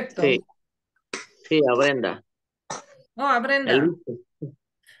 Directo. Sí. Sí, a Brenda. Oh, a Brenda. El-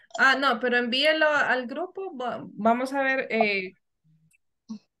 Ah, no, pero envíelo al grupo. Vamos a ver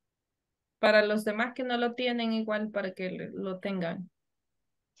para los demás que no lo tienen, igual para que lo tengan.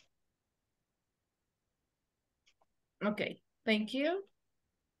 Okay, thank you.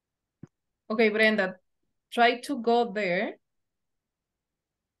 Okay, Brenda, try to go there.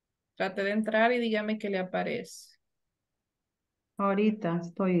 Trate de entrar y dígame qué le aparece. Ahorita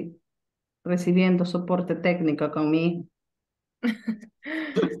estoy recibiendo soporte técnico con mi hijo.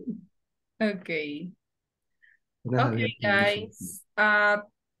 Okay. Una Okay, alerta de eso. guys.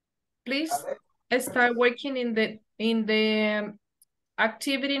 Please start working in the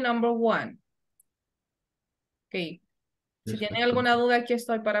activity number 1. Okay. Si tienen alguna duda, aquí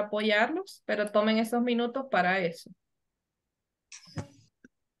estoy para apoyarlos, pero tomen esos minutos para eso.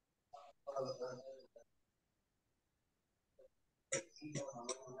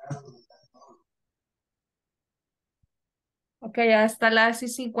 Ok, hasta las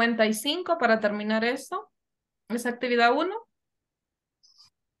 55 para terminar esto. ¿Es actividad 1?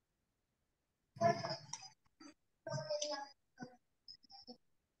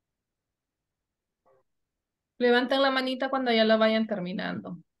 Levanten la manita cuando ya la vayan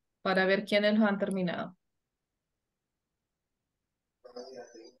terminando, para ver quiénes lo han terminado.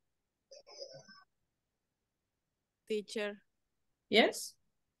 Teacher, ¿Yes?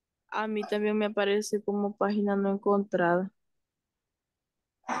 a mí también me aparece como página no encontrada.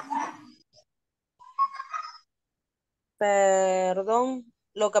 Perdón,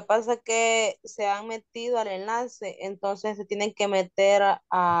 lo que pasa es que se han metido al enlace, entonces se tienen que meter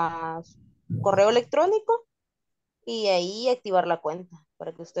a su correo electrónico y ahí activar la cuenta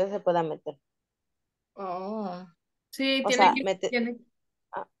para que ustedes se puedan meter. Oh. Sí, O tiene sea, que,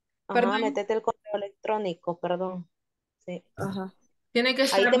 ajá, perdón, metete el correo electrónico, perdón. Sí. Ajá. tiene que Ahí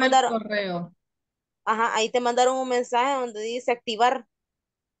estar te del mandaron, correo. ajá, ahí te mandaron un mensaje donde dice activar.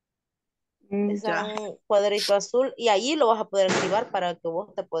 Está Ya. un cuadrito azul y ahí lo vas a poder activar para que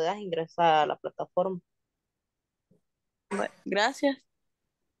vos te puedas ingresar a la plataforma. Bueno, gracias.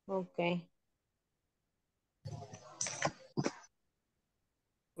 Ok.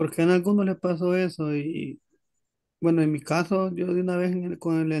 Porque en algunos les pasó eso y bueno, en mi caso, yo de una vez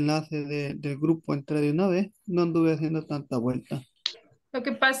con el enlace del grupo entré de una vez, no anduve haciendo tanta vuelta. Lo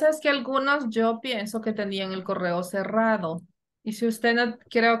que pasa es que algunos yo pienso que tenían el correo cerrado. Y si usted no,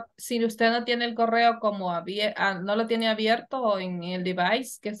 creo, si usted no tiene el correo como no lo tiene abierto en el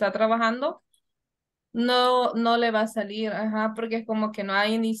device que está trabajando, no le va a salir, ajá, porque es como que no ha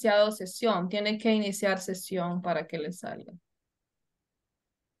iniciado sesión. Tiene que iniciar sesión para que le salga.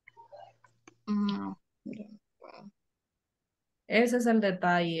 Ese es el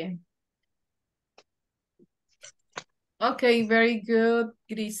detalle. Ok, very good.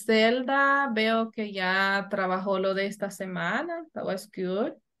 Griselda, veo que ya trabajó lo de esta semana. That was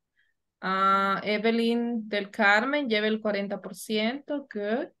good. Evelyn del Carmen lleva el 40%.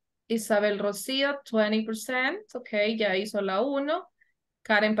 Good. Isabel Rocío, 20%. Ok, ya hizo la 1.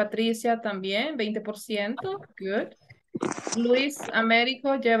 Karen Patricia también, 20%. Good. Luis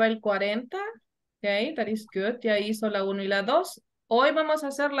Américo lleva el 40%. Ok, that is good. Ya hizo la 1 y la 2. Hoy vamos a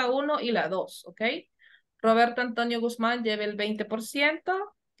hacer la 1 y la 2. Ok. Roberto Antonio Guzmán lleva el 20%.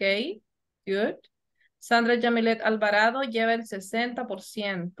 Ok, good. Sandra Yamilet Alvarado lleva el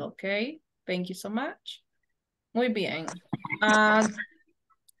 60%. Ok, thank you so much. Muy bien.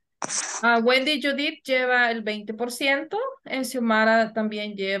 Wendy Judith lleva el 20%. En Xiomara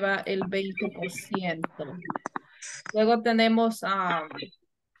también lleva el 20%. Luego tenemos,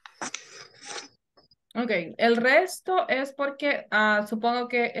 ok, el resto es porque supongo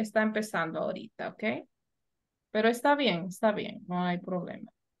que está empezando ahorita, ok. Pero está bien, no hay problema.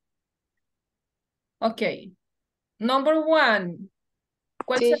 Ok, number 1.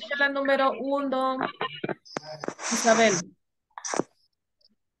 ¿Cuál Sí. sería la número 1, Isabel?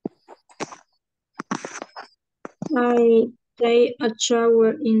 I take a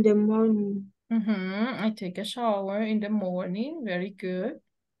shower in the morning. I take a shower in the morning. Very good.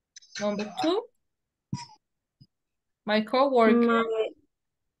 Number 2. My coworker.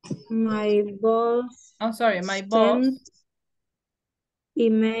 My boss. I'm sorry, my boss. Sends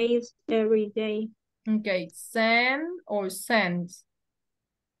emails every day. Okay, send or sends?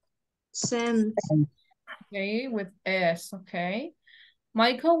 Sends. Okay, with S, okay.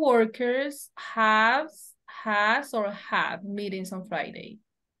 My coworkers has or have meetings on Friday.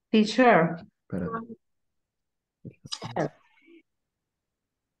 Teacher.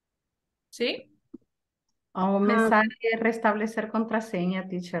 ¿Sí? Aún me sale restablecer contraseña,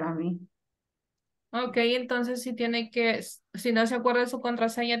 teacher, a mí. Ok, entonces si no se acuerda de su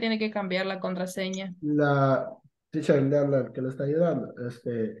contraseña, tiene que cambiar la contraseña. La teacher le habla el que le está ayudando.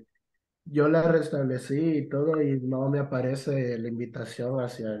 Yo la restablecí y todo y no me aparece la invitación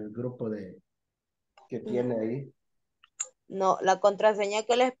hacia el grupo que tiene ahí. No, la contraseña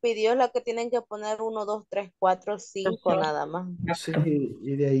que les pidió es la que tienen que poner 1, 2, 3, 4, 5 nada más. Sí,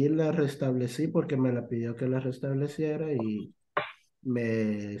 y de ahí la restablecí porque me la pidió que la restableciera y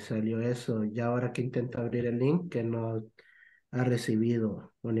me salió eso. Ya ahora que intento abrir el link, que no ha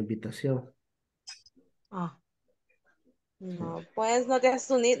recibido una invitación. Ah, no, pues no te has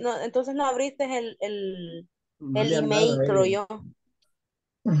unido, no, entonces no abriste No el le han dado email, a creo ella,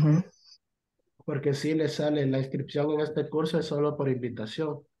 yo. porque sí le sale la inscripción en este curso es solo por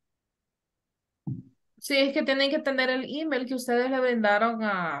invitación. Sí, es que tienen que tener el email que ustedes le brindaron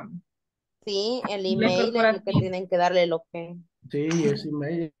a Sí, el Inglés email es el que Corporativo. tienen que darle lo Sí, ese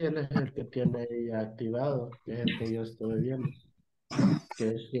email él es el que tiene ella activado, que es el que yo estuve viendo,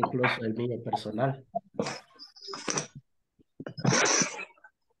 que es incluso el mío personal.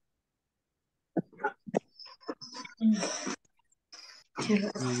 Y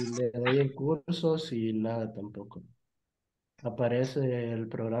le doy en cursos y nada tampoco. Aparece el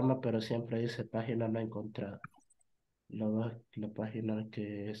programa, pero siempre dice página no encontrada. La página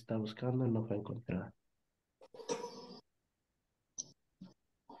que está buscando no fue encontrada.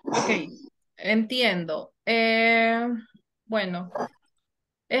 Ok, entiendo. Bueno,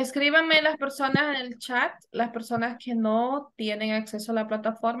 escríbanme las personas en el chat, las personas que no tienen acceso a la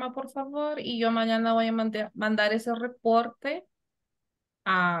plataforma, por favor, y yo mañana voy a mandar ese reporte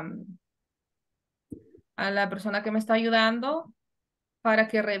a, a la persona que me está ayudando para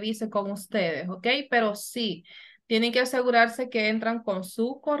que revise con ustedes, ¿ok? Pero sí, tienen que asegurarse que entran con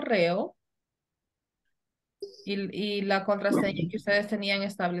su correo y la contraseña que ustedes tenían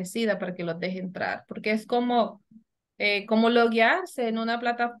establecida para que los deje entrar, porque es como loguearse en una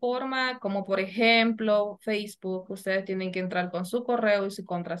plataforma como por ejemplo Facebook. Ustedes tienen que entrar con su correo y su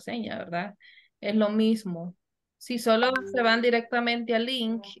contraseña, ¿verdad? Es lo mismo. Si solo se van directamente al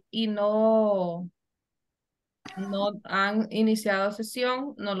link y no han iniciado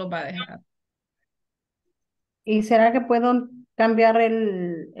sesión, no los va a dejar. ¿Y será que puedo cambiar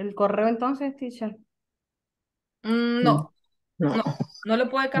el correo entonces, teacher? No, No. no lo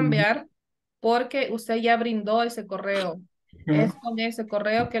puede cambiar porque usted ya brindó ese correo. Es con ese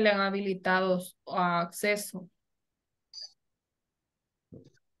correo que le han habilitado acceso.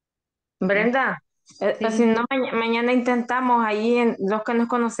 Brenda, si Sí. no, mañana intentamos ahí, en los que nos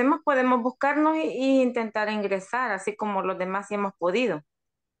conocemos podemos buscarnos y intentar ingresar, así como los demás sí hemos podido.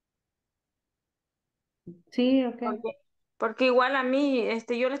 Sí, ok. Porque igual a mí,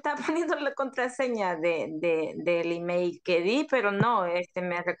 yo le estaba poniendo la contraseña del email que di, pero no,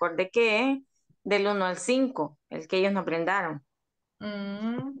 me recordé que es del 1 al 5 el que ellos nos brindaron.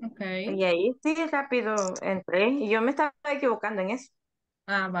 Ok. Y ahí sí rápido entré, y yo me estaba equivocando en eso.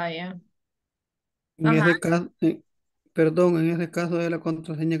 Ah, vaya. En Ajá. ese caso, perdón, en ese caso de la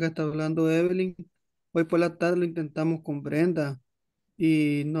contraseña que está hablando Evelyn, hoy por la tarde lo intentamos con Brenda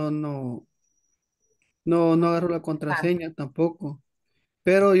y no agarró la contraseña tampoco.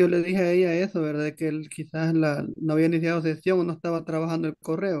 Pero yo le dije a ella eso, ¿verdad? Que él quizás no había iniciado sesión o no estaba trabajando el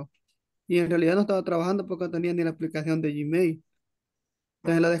correo. Y en realidad no estaba trabajando porque no tenía ni la aplicación de Gmail.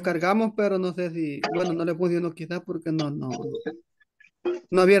 Entonces la descargamos, pero no sé si, bueno, no le funcionó quizás porque no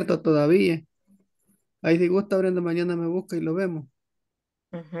ha abierto todavía. Ahí si gusta, Brenda, mañana me busca y lo vemos.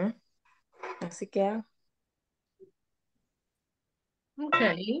 Ujú. Así que Ok.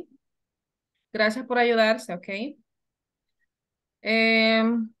 Gracias por ayudarse, ok.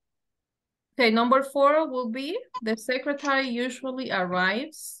 Okay, number 4 will be the secretary usually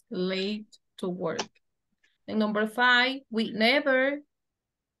arrives late to work. And number 5, we never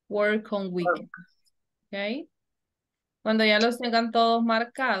work on weekends. Okay. Cuando ya los tengan todos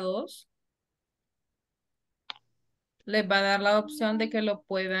marcados, les va a dar la opción de que lo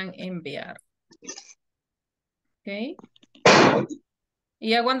puedan enviar. Okay.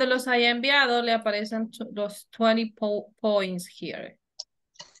 Y ya cuando los haya enviado, le aparecen los 20 points here.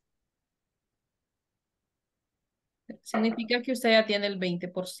 Significa que usted ya tiene el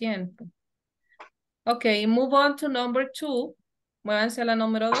 20%. Ok, move on to number 2. Muévanse a la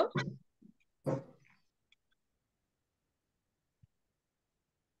número 2.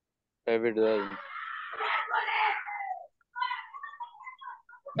 Every day.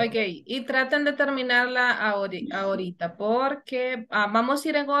 Ok, y traten de terminarla ahorita, porque vamos a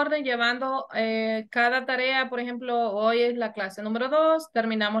ir en orden llevando cada tarea. Por ejemplo, hoy es la clase número 2,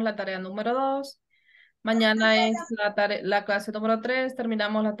 terminamos la tarea número 2. Mañana es la clase número 3,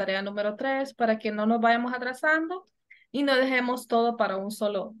 terminamos la tarea número 3, para que no nos vayamos atrasando y no dejemos todo para un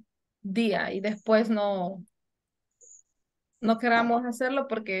solo día y después no queramos hacerlo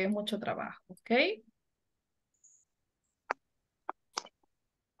porque es mucho trabajo, ¿ok?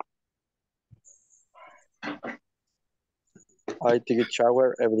 I take a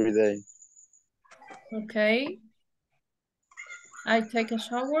shower every day. Okay. I take a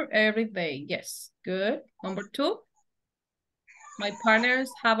shower every day. Yes, good. Number 2. My partners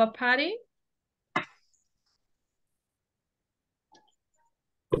have a party.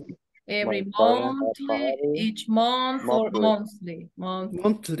 Every My parents have monthly, party. each month, or Monthly. monthly?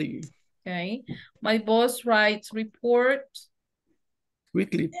 Monthly. Okay. My boss writes reports.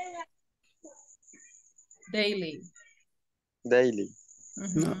 Weekly. Daily. Daily.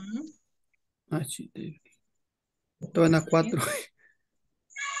 No. Ah, sí, daily. Estoy en la 4.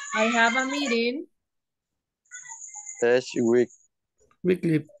 I have a meeting. Each week.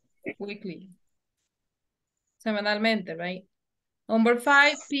 Weekly. Weekly. Semanalmente, right? Number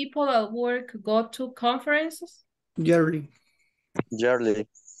 5, people at work go to conferences. Yearly. Yearly.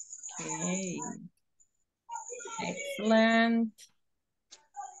 Okay. Excellent.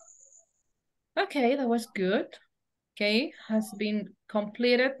 Okay, that was good. Okay, has been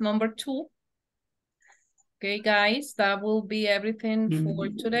completed. Number 2. Okay, guys, that will be everything for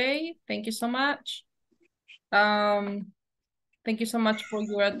today. Thank you so much. Thank you so much for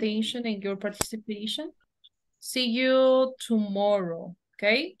your attention and your participation. See you tomorrow,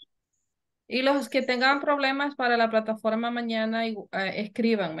 okay? Y los que tengan problemas para la plataforma mañana,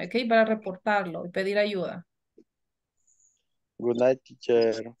 escríbanme, ok, para reportarlo y pedir ayuda. Good night,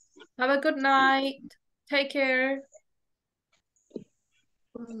 teacher. Have a good night. Take care.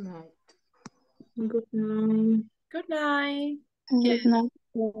 Good night. Good night. Good night. Good night.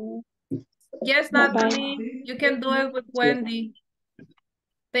 Yes, Bye-bye. Natalie, you can do it with Wendy.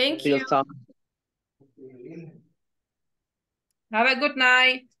 Thank you. Have a good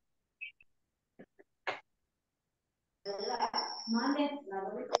night.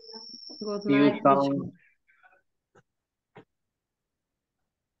 Good See you night, soon.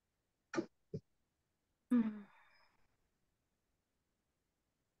 teacher.